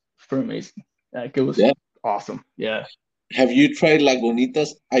was pretty amazing. Like it was Yeah. awesome. Yeah, Have you tried Lagunitas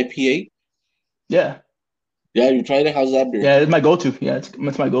IPA? yeah, Yeah, you tried it. How's that beer? yeah. It's my go-to. Yeah,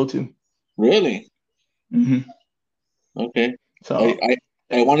 it's my go-to. Really? Hmm. Okay. I, So I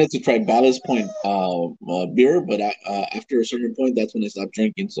I wanted to try Ballast Point beer, but after a certain point, that's when I stopped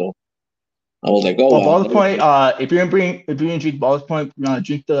drinking. So I was like, oh well, well. Ballast Point. If you're gonna drink Ballast Point,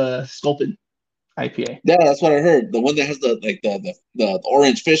 drink the Sculpin IPA. Yeah, that's what I heard. The one that has the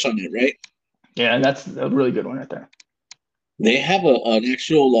orange fish on it, right? Yeah, that's a really good one right there. They have an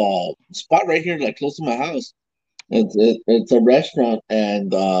actual spot right here, like close to my house. It's a restaurant,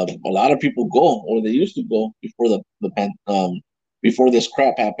 and a lot of people go, or they used to go before before this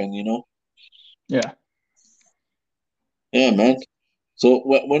crap happened. Yeah. Yeah, man. So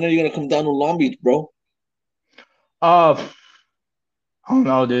when are you gonna come down to Long Beach, bro? Uh, I don't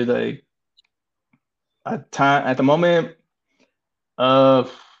know, dude. Like at the moment, uh,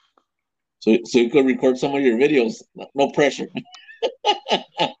 So you could record some of your videos. No pressure.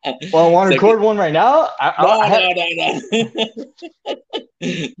 well, I want to It's like, record one right now. no, I have, no.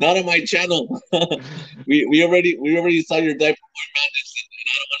 Not on my channel. we already saw your diaper boy madness, and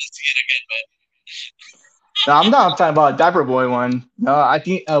I don't want to see it again, man. no, I'm not talking about Diaper Boy one. No, I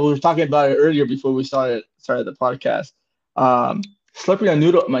think we were talking about it earlier before we started the podcast. Slurping a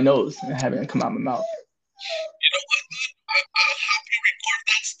noodle up my nose and having it come out my mouth. You know what, dude? I'll help you record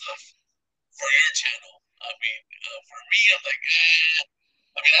that stuff for your channel. I mean, for me, I'm like,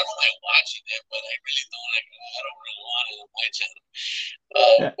 I mean, I don't like watching it, but I really don't like. I don't really want it on my channel.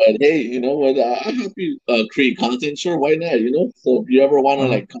 Yeah. But hey, you know what? I'll help you create content. Sure, why not? So if you ever want to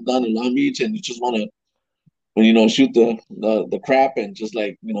Uh-huh. like come down to Long Beach and you just want to, shoot the crap and just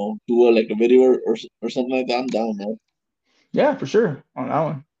like do a video or something like that, I'm down, man. Yeah, for sure on that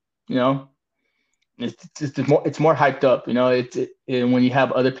one. You know, it's more hyped up. When you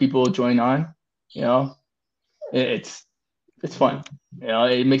have other people join on, you know, it's it's fun. You know,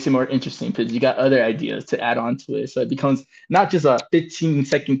 it makes it more interesting because you got other ideas to add on to it. So it becomes not just a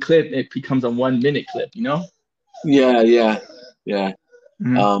 15-second clip; it becomes a 1 minute clip. You know. Yeah, yeah, yeah.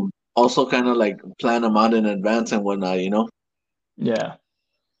 Hmm. Also kind of like plan them out in advance and whatnot. Yeah.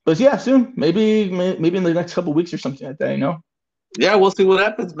 But yeah, soon. Maybe in the next couple weeks or something like that. You know. Yeah, we'll see what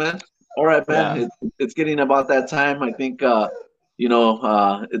happens, man. All right, man. Yeah. It's getting about that time. I think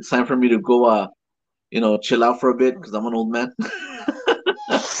it's time for me to go chill out for a bit because I'm an old man.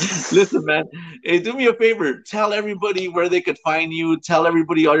 Listen, man. Hey, do me a favor. Tell everybody where they could find you. Tell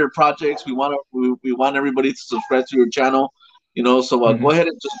everybody all your projects. We want everybody to subscribe to your channel. So go Mhm. ahead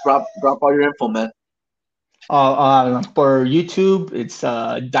and just drop all your info, man. For YouTube, it's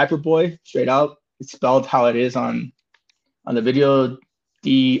Diaper Boy, straight out. It's spelled how it is on the video,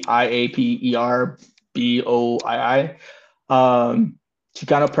 DIAPER Boii.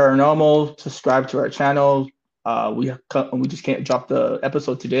 Chicano Paranormal. Subscribe to our channel. We just can't drop the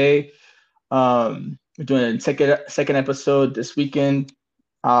episode today. We're doing a second episode this weekend.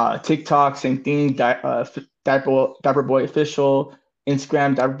 TikTok, same thing. Diaper Boy Official.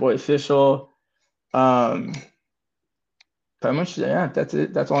 Instagram, Diaper Boy Official. Um, Pretty much, yeah. That's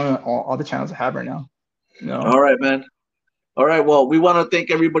it. That's all the channels I have right now. No. All right, man. All right. Well, we want to thank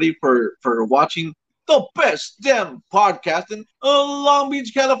everybody for watching the best damn podcast in Long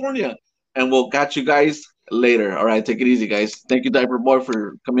Beach, California. And we'll catch you guys later. All right. Take it easy, guys. Thank you, Diaper Boy,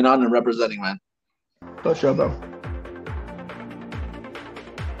 for coming on and representing, man. For sure, bro.